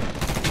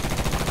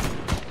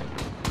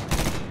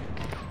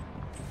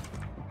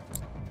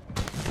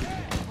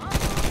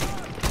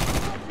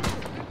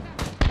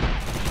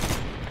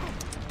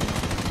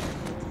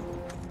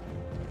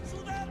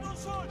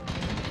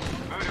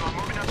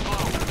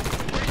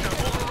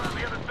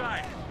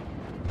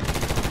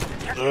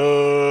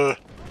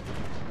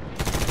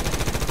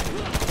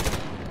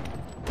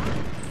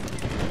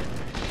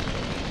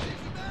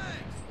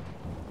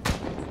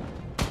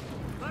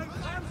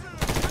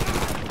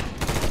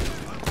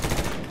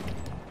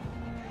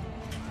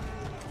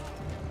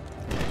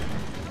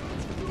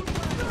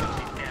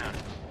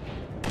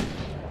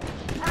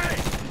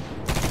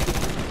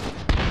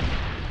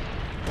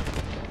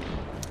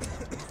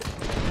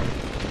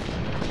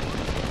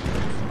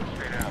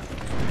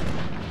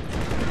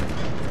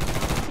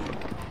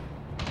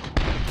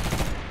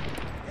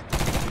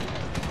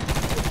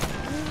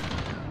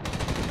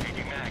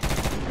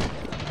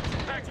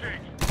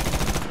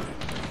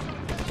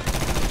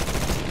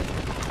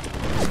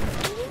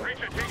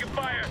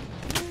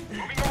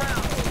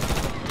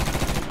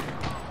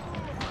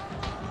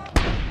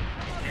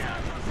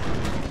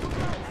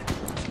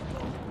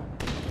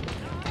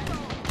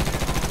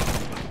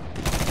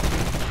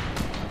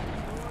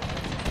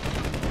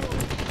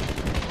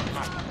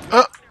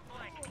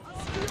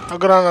 A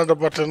granada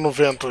batendo no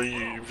vento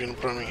e vindo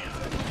pra mim.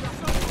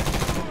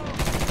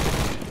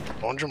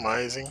 Bom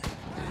demais, hein?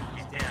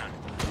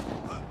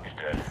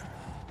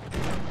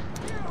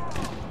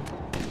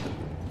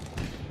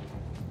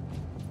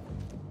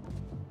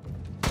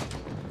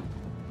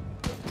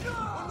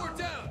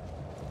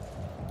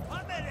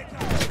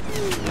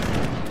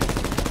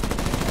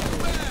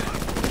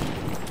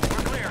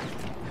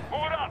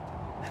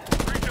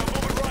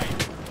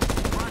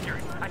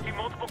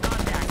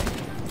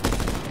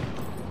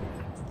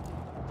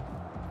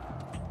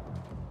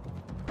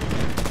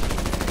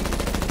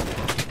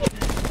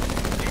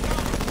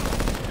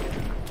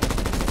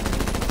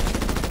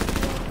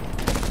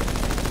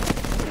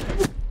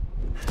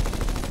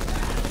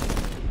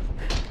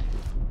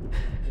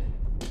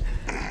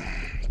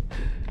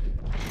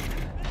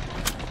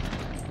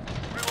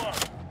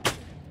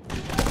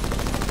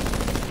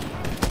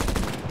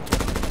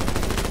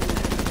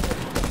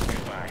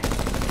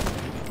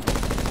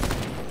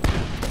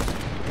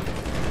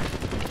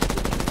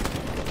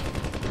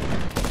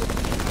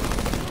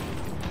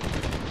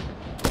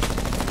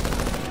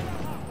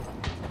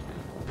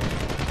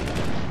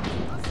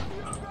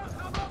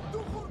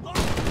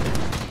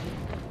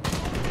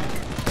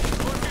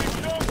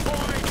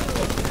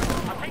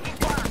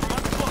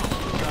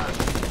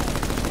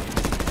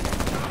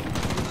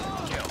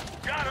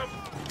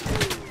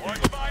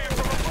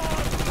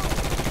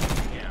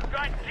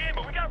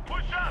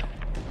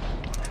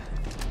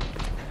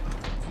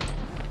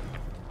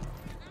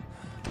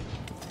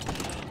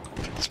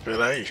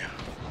 Espera aí.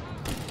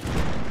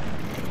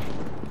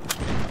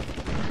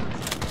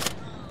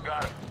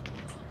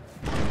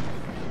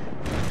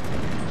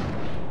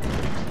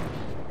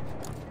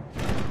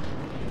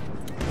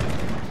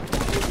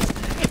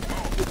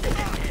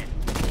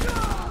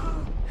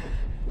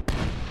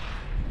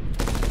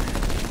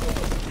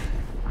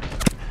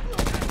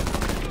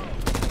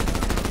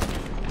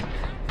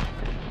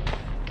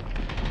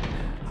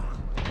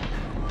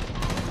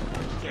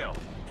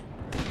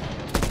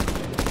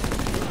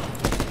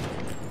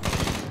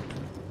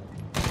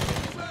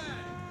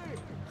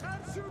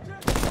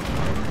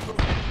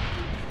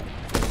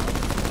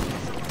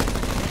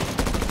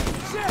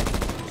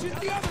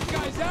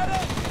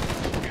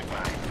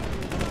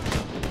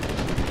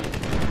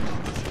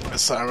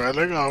 Essa arma é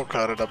legal,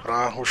 cara, dá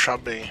pra rushar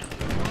bem.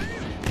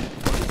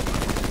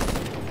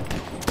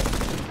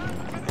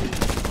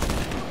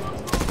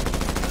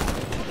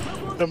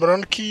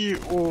 Lembrando que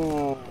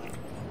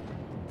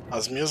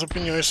as minhas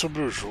opiniões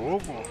sobre o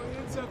jogo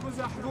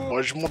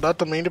pode mudar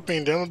também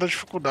dependendo da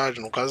dificuldade.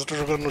 No caso eu tô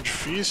jogando no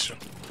difícil,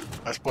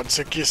 mas pode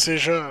ser que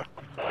seja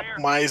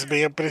mais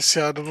bem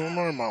apreciado no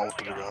normal,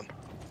 tá ligado?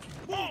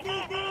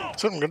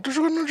 Se eu não me engano, tô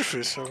jogando no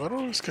difícil, agora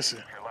eu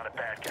esqueci.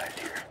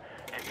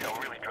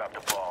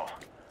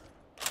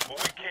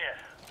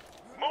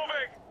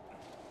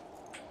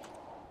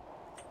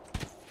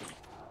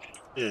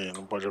 E aí,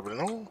 não pode abrir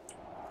não?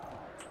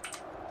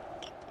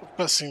 Vou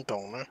ficar assim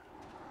então, né?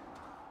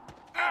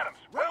 Adams,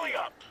 rally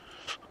up!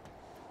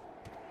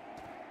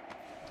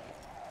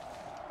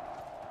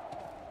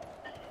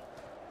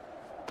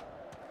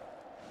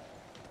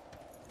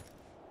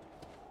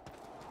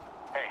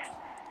 Hey,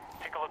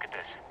 take a look at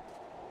this.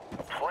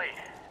 A plate.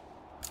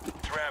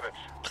 It's rabbits.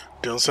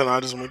 Tem uns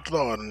cenários muito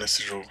da hora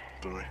nesse jogo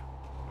também.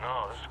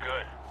 No, this is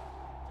good.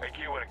 Make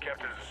you would have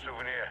kept it as a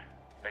souvenir.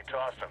 They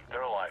tossed them.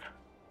 They're alive.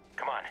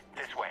 Come on,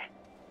 this way.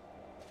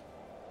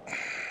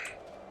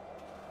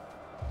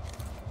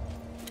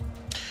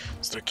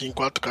 Isso daqui em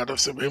 4K deve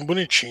ser bem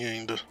bonitinho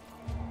ainda.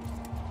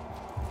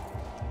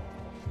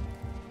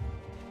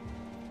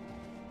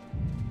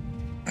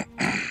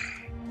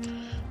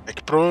 É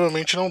que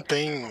provavelmente não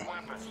tem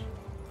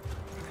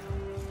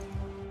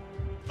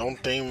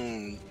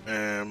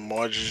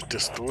mod de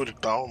textura e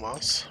tal,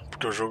 mas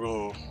porque o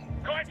jogo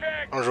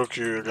é um jogo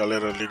que a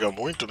galera liga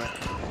muito, né?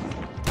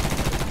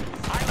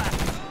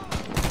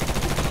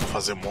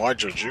 Fazer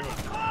mod, eu digo.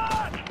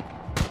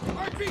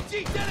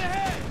 RPG, dead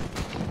ahead!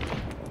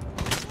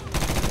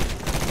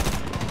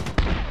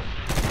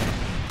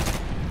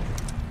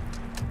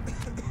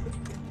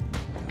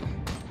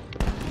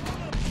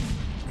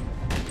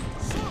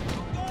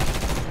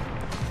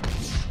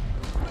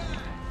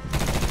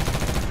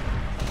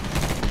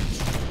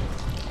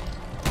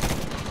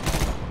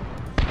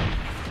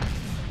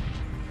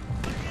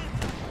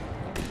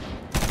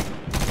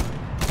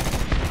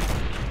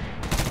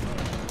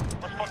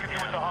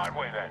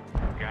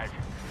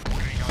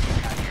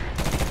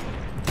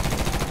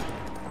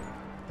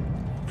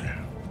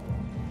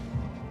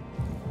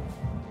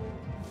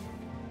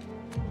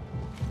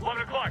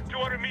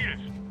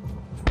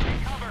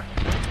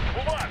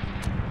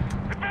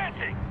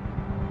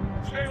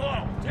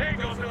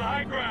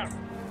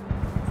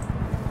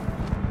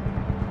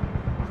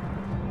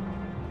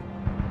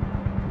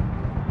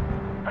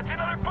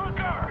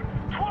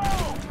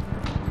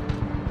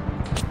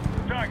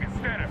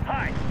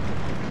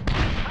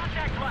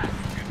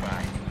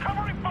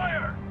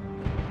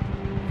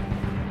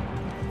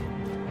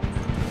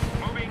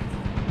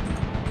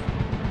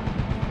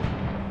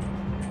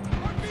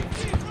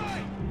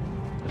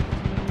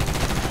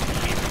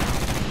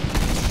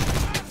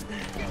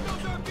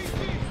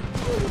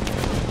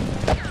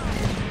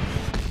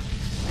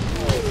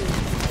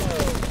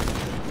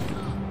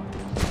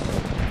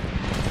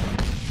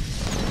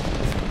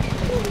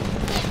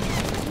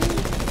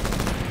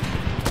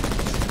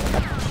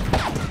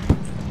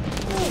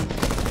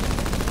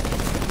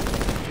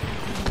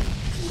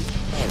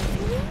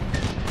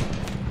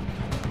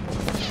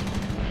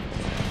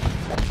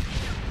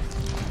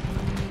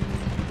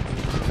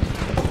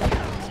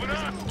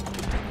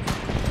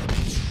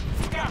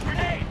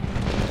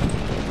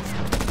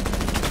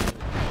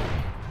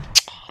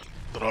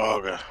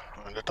 Droga,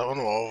 ainda tava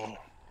no alvo.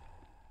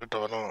 Eu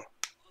tava na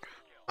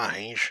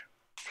range.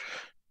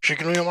 Achei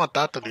que não ia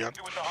matar, tá ligado?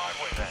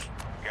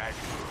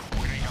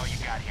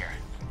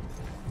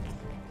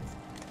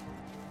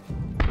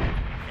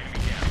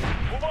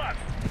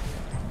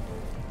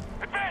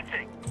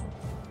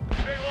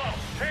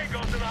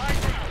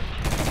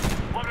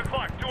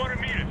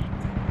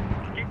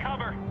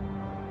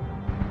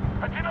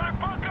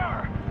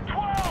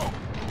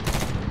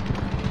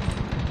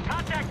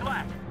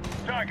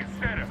 Target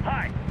center,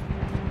 high.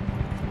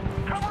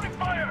 Covering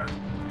fire.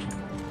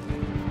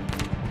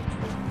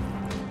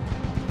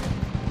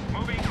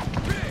 Moving.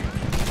 Big.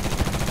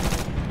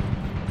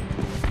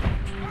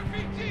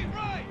 RPG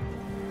right.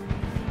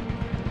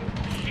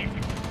 Shit.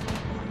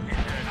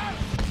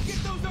 Get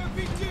those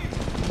RPGs.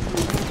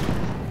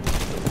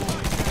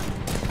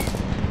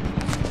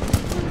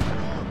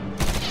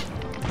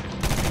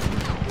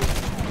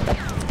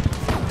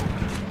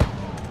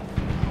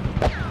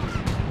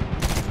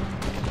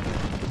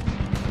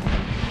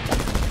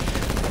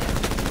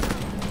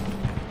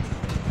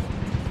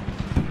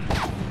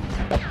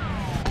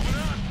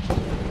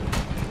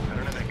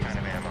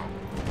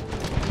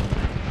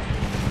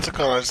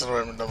 Sacanagem, você não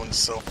vai me dar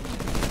munição.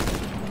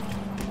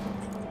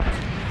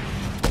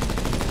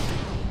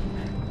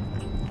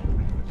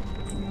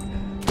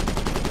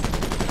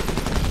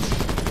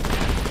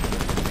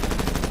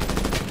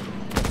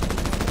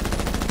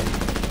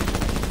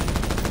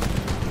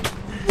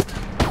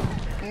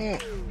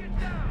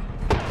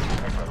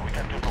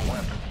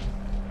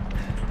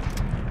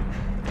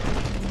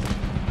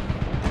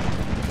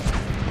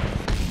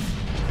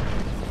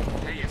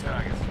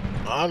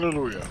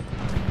 Aleluia.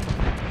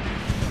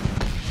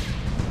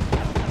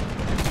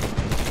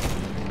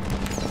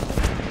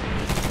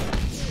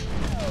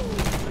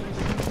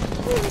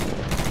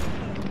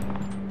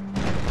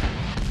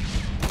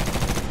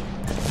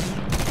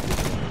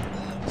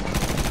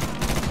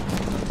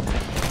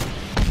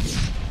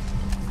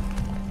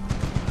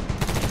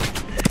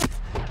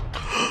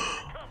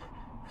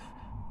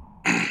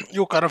 E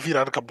o cara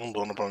virado com a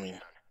bundona pra mim.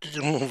 Por que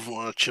eu não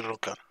vou atirar no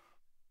cara?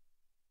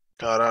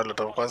 Caralho, eu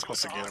tava quase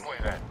conseguindo.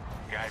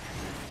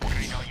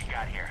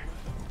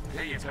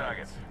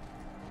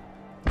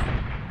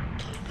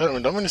 Cara, me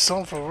dá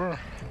munição, por favor.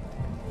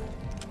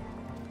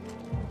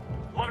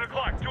 11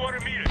 o'clock,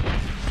 200 meters.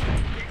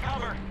 Take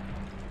cover.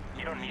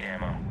 You don't need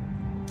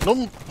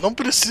ammo. Não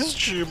preciso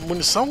de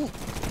munição?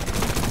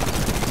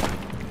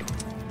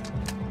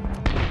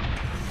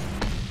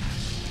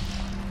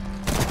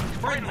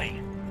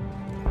 Friendly.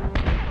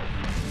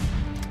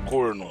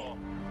 Corno.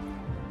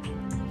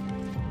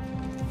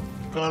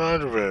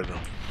 Caralho, velho.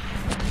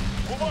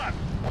 Move up.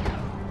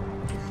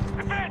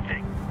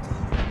 Advancing.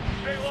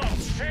 Stay low.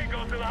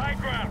 Tango to the high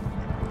ground.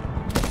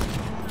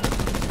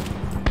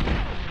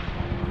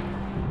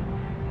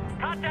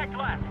 Contact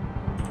left.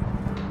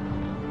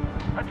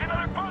 That's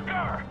another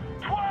bunker.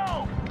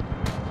 12.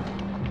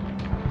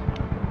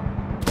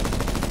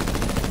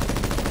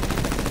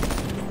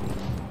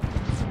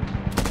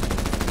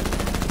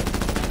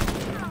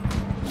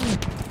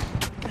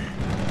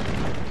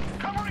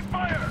 Covering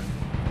fire.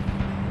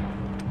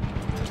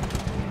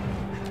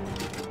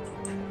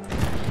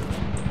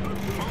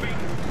 Moving.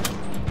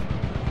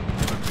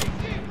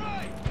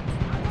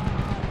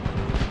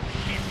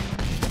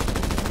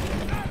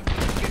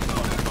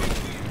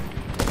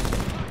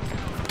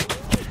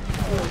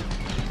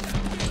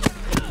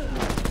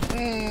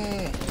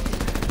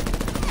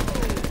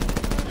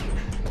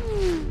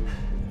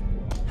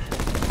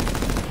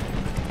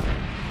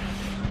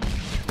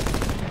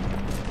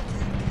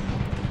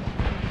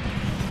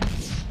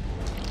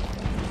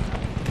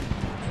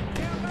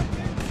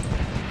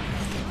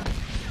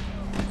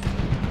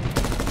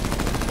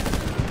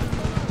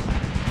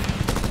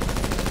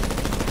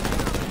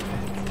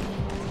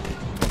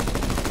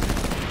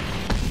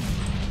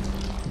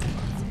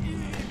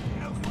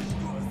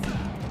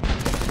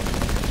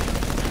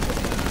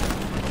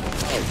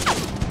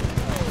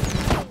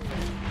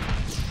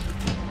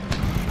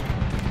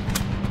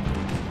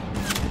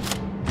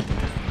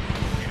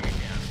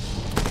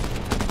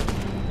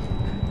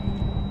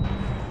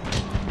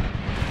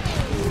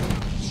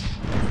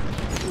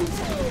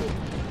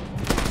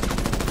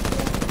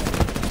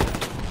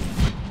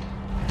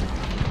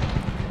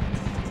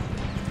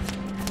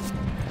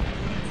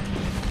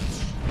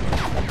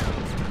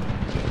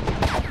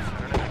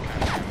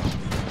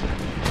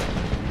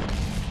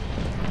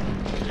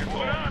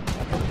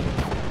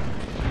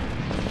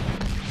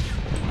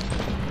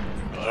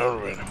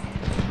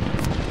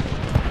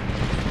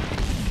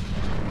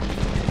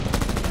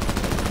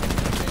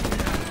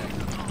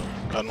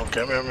 Ela não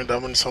quer mesmo me dar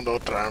munição da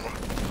outra arma.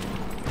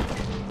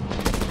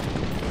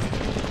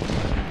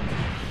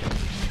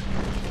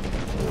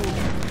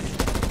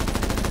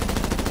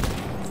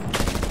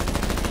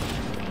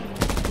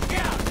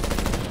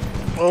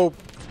 Oh,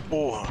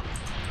 porra.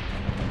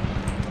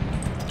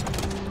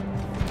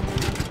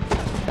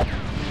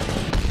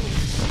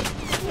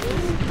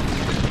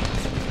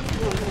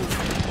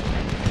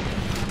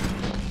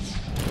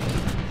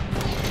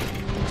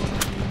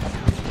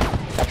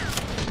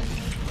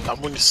 A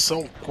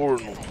munição,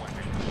 corno.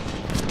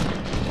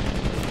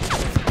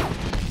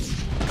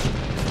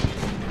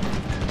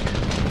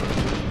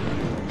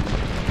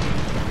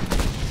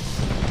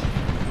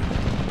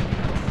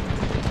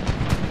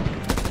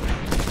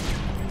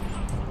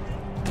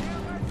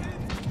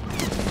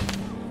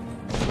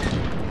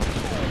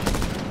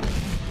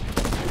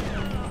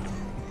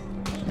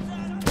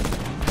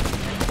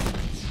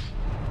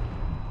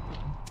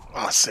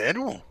 Ah,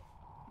 sério?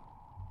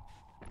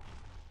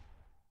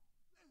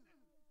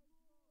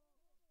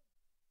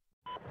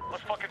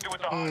 Let's fucking do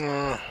it the hard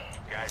way.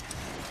 Guys,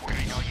 what do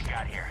you know you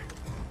got here?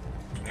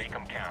 Make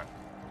them count.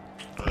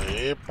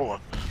 Aê, pô.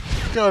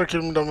 Tem hora que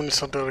ele me dá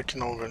munição, tem hora que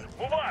não, velho.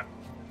 Move on.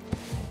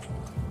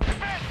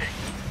 Advancing.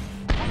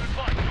 1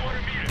 o'clock,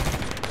 200 meters.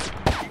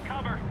 Take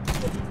cover.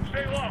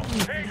 Stay low.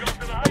 Tango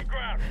to the high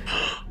ground.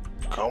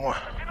 Calma.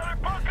 That's another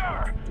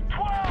bunker.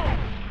 12.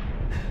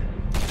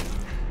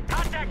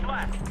 Contact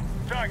left.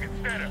 Target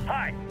center.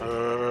 High.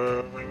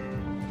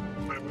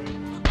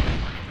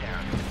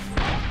 Down.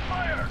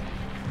 Fire.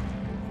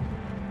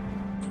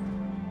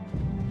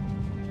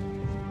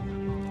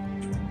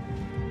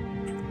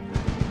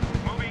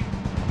 Moving.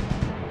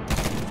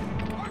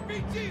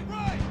 RPG,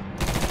 right!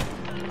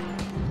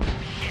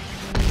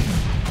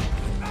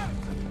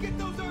 Get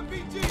those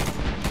RPGs!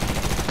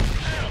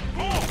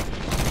 Move.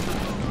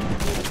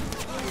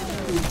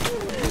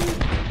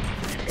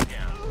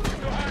 Down.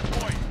 To hard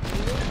point.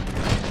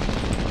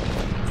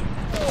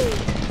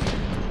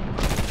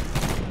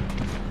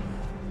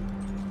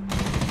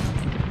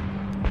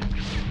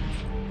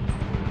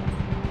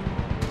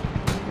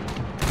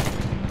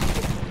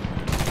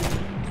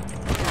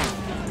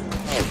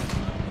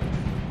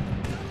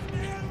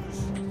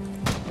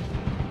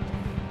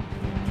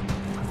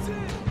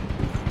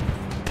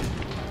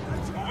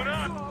 Moving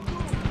on.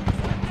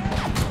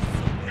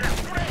 Yeah,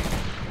 great.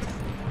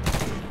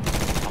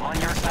 I'm on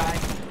your side.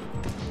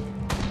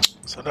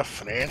 Sai da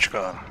frente,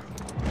 cara.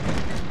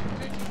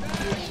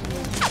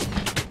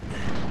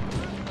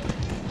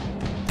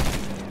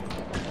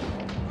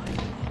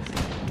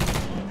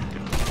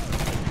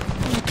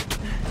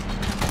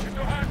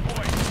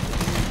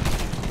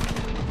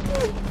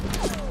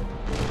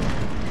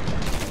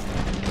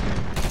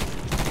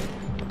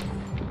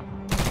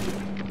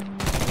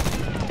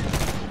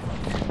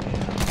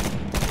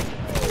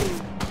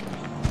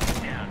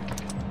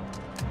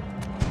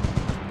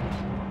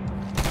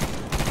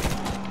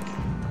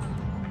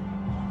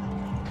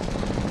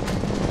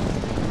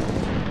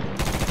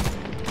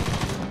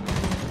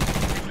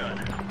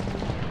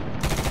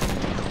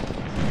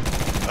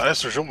 Caralho,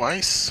 surgiu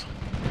mais.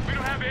 We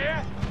don't have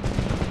air?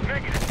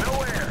 Negative,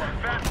 no air.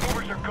 Fast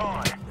movers are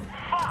gone.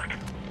 Fuck!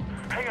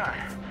 Hang on.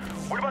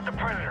 What about the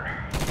Predator?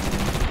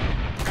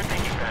 Good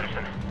thinking,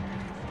 Patterson.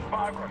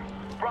 Bagram,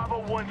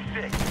 Bravo 1-6.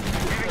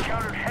 We've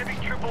encountered heavy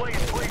AAA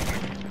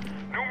emplacements.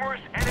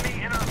 Numerous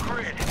enemy in our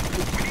grid.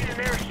 We need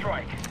an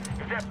airstrike.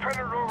 Is that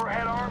Predator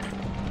overhead armed?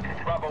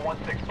 Bravo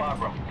 1-6,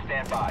 Bagram.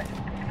 Stand by.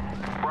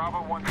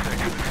 Bravo 1-6,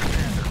 this is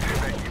Standard.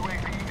 That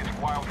UAV is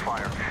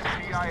Wildfire.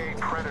 CIA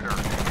Predator.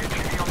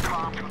 Get you on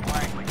comms with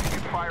Langley. You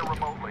can fire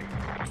remotely.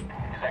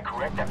 Is that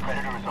correct? That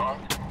Predator is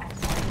armed?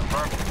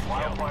 Affirmative.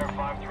 Wildfire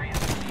 5-3 is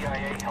the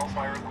CIA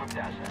Hellfire equipped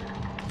asset.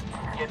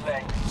 Get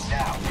Langley.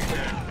 Now.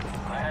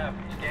 I have.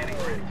 Scanning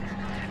grid.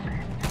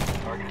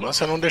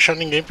 Nossa, não deixar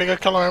ninguém pegar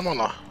aquela arma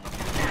lá.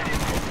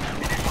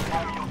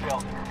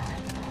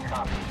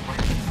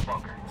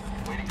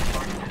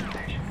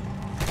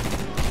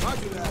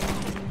 Roger that.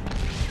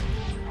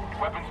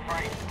 Weapons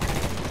free.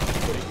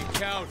 Make it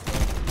count.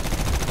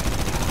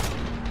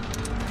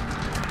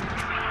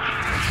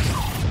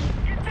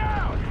 Get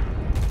down!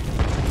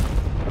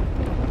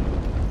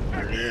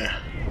 Yeah.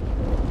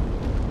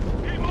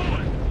 Keep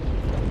moving!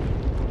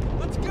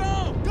 Let's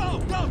go! Go!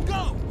 Go!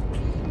 Go!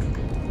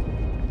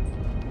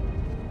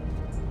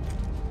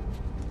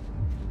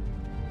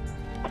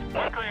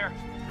 Clear.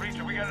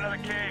 Breacher, we got another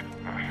cave.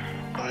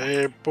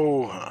 Aê,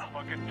 porra.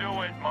 Fucking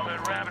do it. Mother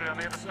and Rabbit on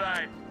the other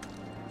side.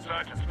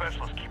 Sergeant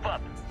Specialist, keep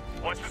up.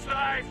 What's the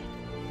size?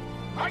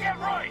 I get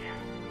right!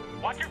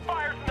 Watch your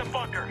fires in the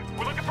bunker.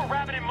 We're looking for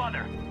Rabbit and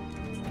Mother.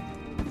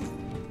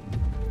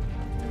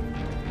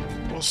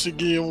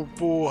 Conseguimos,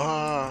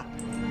 porra.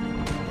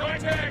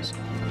 Contact!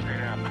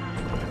 Straight out.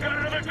 Got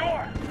another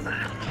door!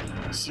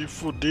 Se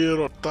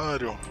fuder,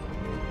 otário.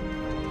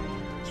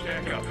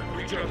 Stack up.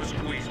 Reach out the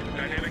squeeze.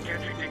 Dynamic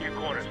entry, take your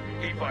corners.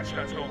 8-bot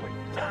shots only.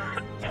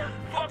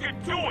 Fucking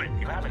do it!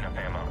 You have enough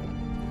ammo.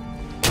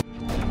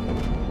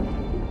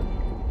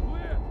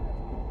 Clear.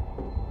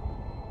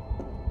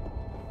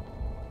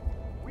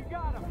 We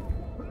got him.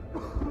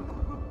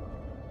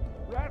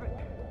 Rabbit.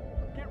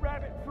 Get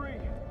Rabbit free.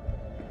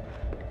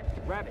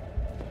 Rabbit.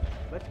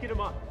 Let's get him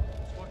up.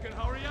 Fucking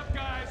hurry up,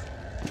 guys!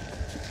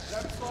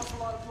 Rabbit's lost a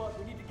lot of blood.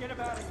 We need to get him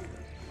out of here.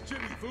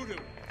 Jimmy, Voodoo!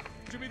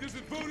 Jimmy, this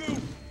is Voodoo!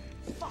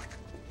 Fuck!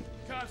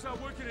 Cops not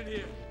working in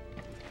here.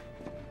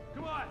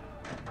 Come on!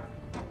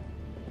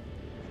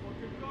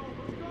 Fucking go,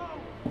 let's go!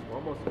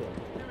 Almost there.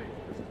 Jimmy,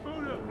 this is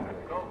Voodoo!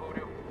 Go,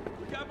 Voodoo.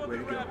 We got Mother Way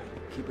to go. Rabbit.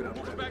 Keep it up,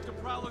 Moving Rabbit. back to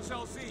Prowler's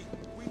LZ.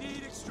 We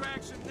need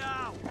extraction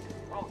now!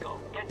 We'll go.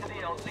 Get to the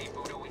LZ,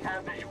 Voodoo. We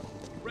have visual.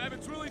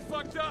 Rabbit's really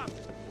fucked up.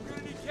 We're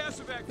gonna need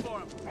Cassaback for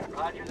him.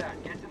 Roger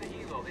that. Get to the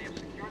helo. They have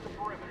secured the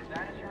perimeter.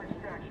 That is your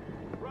extraction.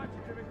 Roger,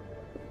 Jimmy.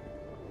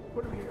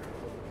 Put him here.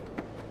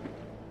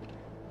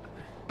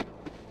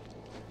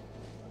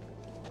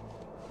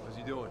 How's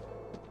he doing?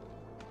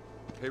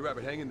 Hey,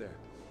 Rabbit, hang in there.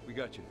 We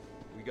got you.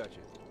 We got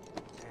you.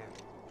 Damn.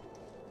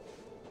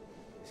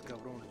 This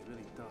cabron is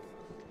really tough.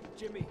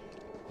 Jimmy,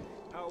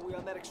 how are we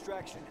on that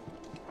extraction?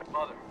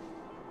 Mother,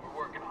 we're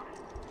working on it.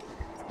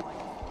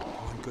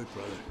 Doing good,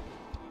 brother.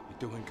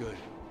 You're doing good.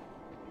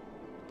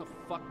 What the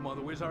fuck,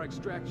 Mother? Where's our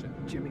extraction?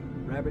 Jimmy,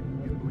 Rabbit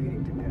is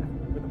bleeding to death.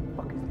 Where the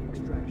fuck is the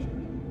extraction?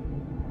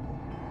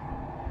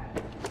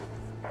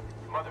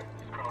 Mother,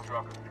 this is Colonel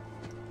Drucker.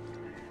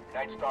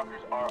 Night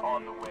Stalkers are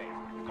on the way.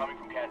 They're coming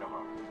from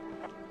Kandahar.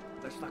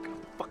 That's not gonna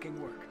fucking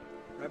work.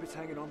 Rabbit's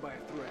hanging on by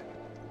a thread.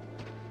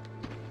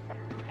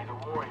 He's a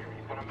warrior.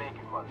 He's gonna make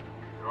it, Mother.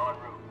 They're en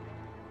route.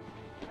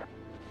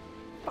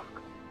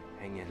 Fuck.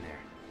 Hang in there.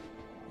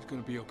 He's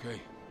gonna be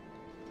okay.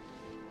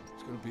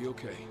 It's gonna be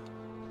okay.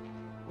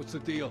 What's the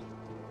deal?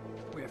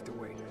 We have to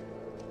wait.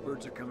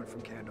 Birds are coming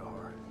from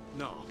Kandahar.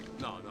 No.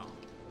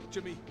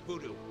 Jimmy,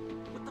 Voodoo.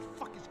 What the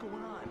fuck is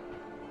going on?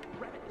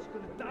 Rabbit is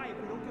gonna die if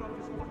we don't get off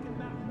this fucking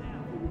map now.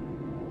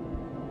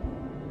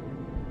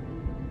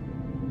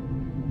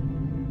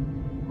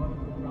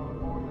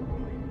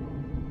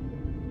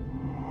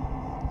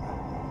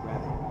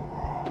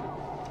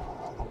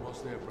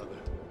 Almost there, brother.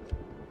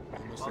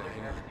 Almost there.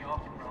 Hang on.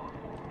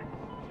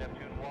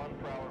 Neptune 1,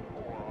 Prowler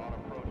 4, on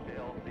approach to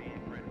LZ,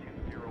 grid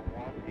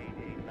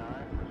 201889.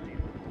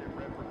 Received a sit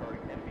rep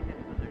regarding enemy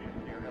disposition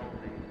near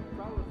LZ.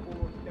 Prowler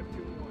 4,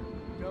 Neptune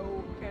 1. No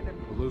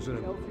enemy. We're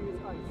losing him. LZ is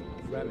ice.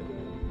 Rabbit.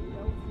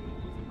 LZ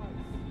is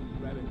ice.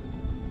 Rabbit.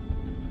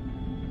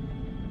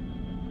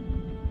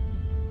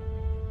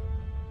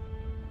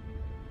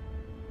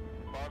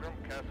 Bagram,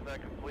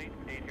 Cassaback complete,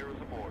 8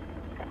 heroes aboard.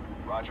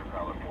 Roger,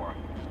 Prowler 4.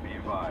 Be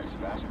advised,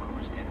 fast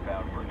movers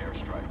inbound for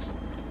airstrikes.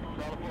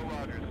 Prowler 4,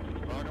 Rogers.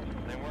 Bagram,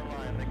 they weren't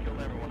lying, they killed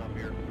everyone up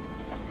here.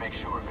 Make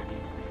sure of it.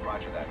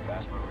 Roger that.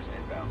 Fast movers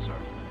inbound, sir.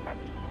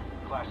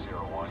 Class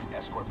 01,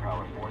 escort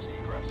Prowler 4's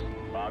egress.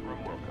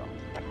 Bagram will come.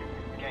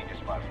 Gang to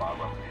spot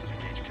Bagram.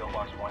 Engage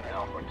Killbox 1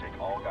 Alpha and take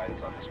all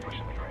guidance on this push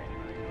in the drain.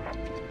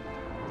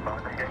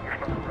 Bagram, get your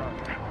phone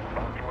Rogers.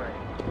 On the way.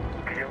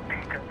 POT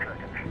 10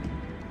 seconds.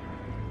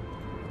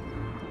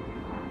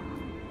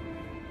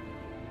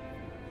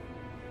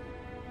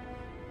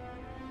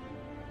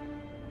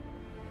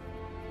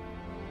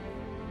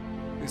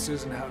 This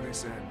isn't how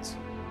this ends.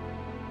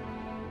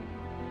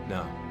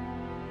 No.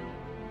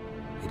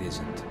 It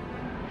isn't.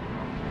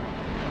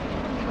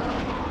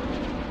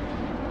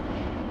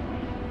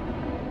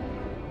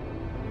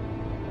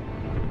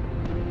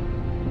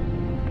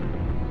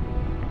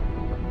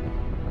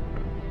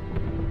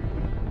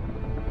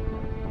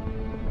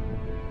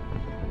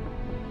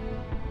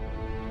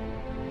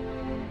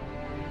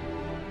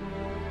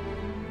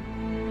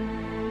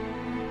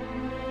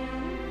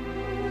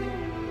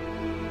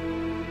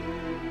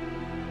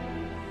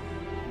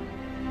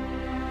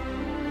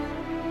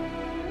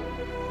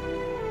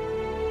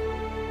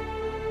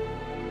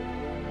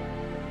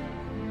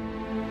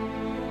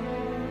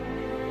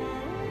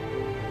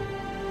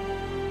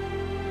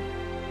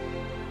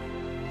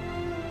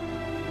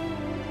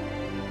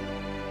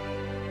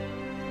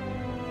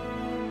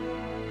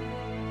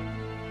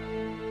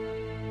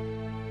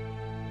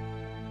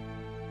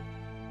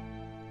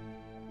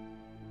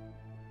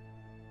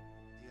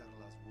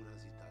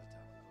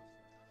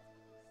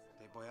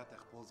 باید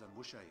اخبار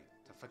زنبوشایی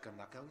تفکر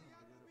نکردی؟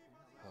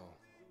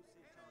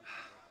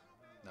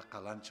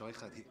 نقلن چای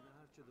خدی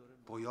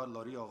باید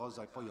لاری آقا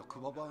زیپا یا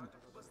کبابان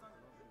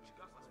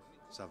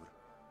صبر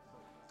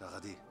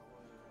دغدی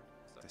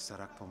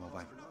تسرک پا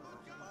مبایم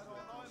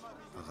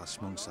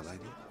اغسمون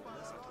سلایدی؟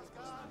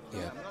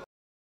 Yeah.